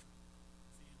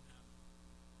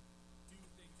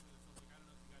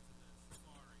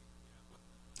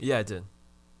 Yeah, I did.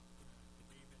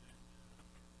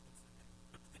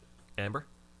 Amber?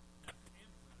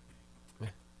 Yeah.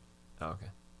 Oh, okay.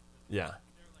 Yeah.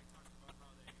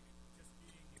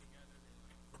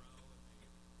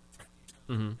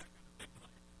 Mm-hmm.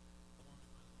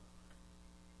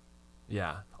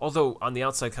 Yeah. Although on the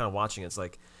outside, kind of watching, it's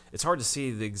like it's hard to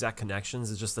see the exact connections.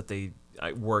 It's just that they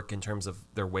work in terms of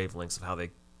their wavelengths of how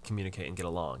they communicate and get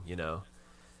along.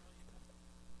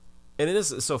 And it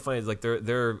is so funny. Like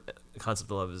their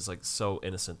concept of love is like so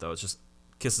innocent, though. It's just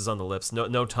kisses on the lips,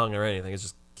 no tongue or anything. It's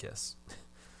just kiss.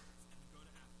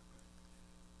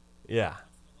 Yeah.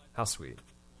 How sweet.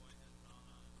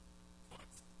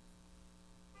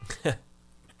 Well,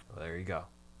 there you go.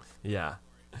 Yeah.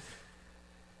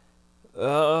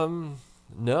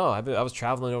 No, I was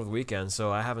traveling over the weekend,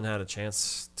 so I haven't had a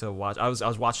chance to watch. I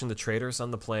was watching The Traitors on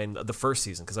the plane, the first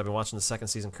season, because I've been watching the second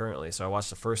season currently. So I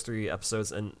watched the first 3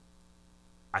 episodes, and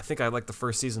I think I like the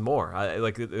first season more. I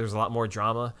like there's a lot more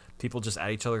drama. People just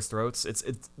at each other's throats.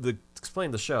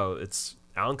 Explain the show. It's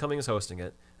Alan Cumming is hosting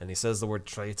it, and he says the word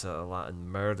traitor a lot and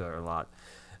murder a lot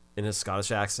in his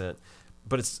Scottish accent.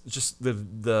 But it's just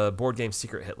the board game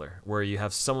Secret Hitler, where you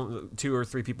have 2 or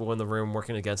 3 people in the room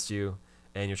working against you,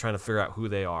 and you're trying to figure out who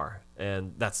they are,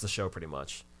 and that's the show pretty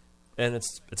much, and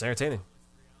it's entertaining.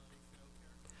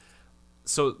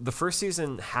 So the first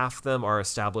season, half them are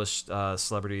established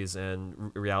celebrities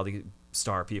and reality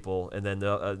star people, and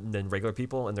then regular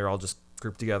people, and they're all just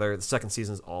grouped together. The second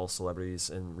season is all celebrities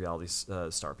and reality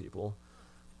star people.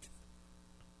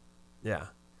 Yeah,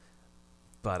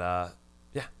 but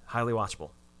yeah, highly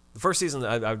watchable. The first season,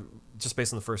 I just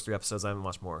based on the first 3 episodes, I haven't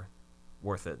watched more.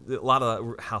 Worth it. A lot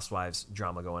of housewives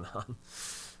drama going on.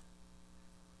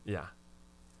 Yeah,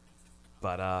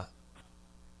 but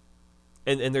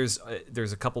and there's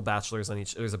a couple bachelors on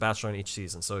each. There's a bachelor on each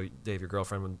season. So Dave, your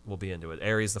girlfriend will be into it.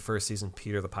 Aries the first season.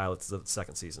 Peter the pilot's the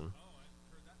second season.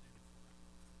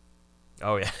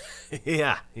 Oh yeah,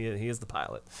 yeah. He is the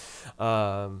pilot.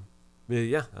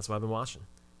 Yeah, that's what I've been watching.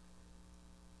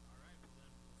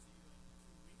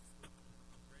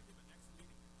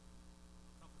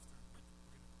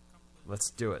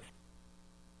 Let's do it.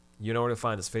 You know where to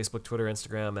find us. Facebook, Twitter,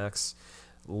 Instagram, X,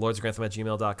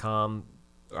 lordsofgrantham@gmail.com.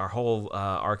 Our whole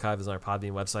archive is on our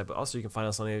Podbean website, but also you can find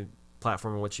us on any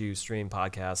platform in which you stream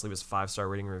podcasts. Leave us a 5-star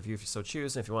rating and review if you so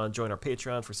choose. And if you want to join our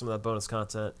Patreon for some of that bonus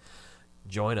content,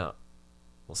 join up.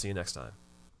 We'll see you next time.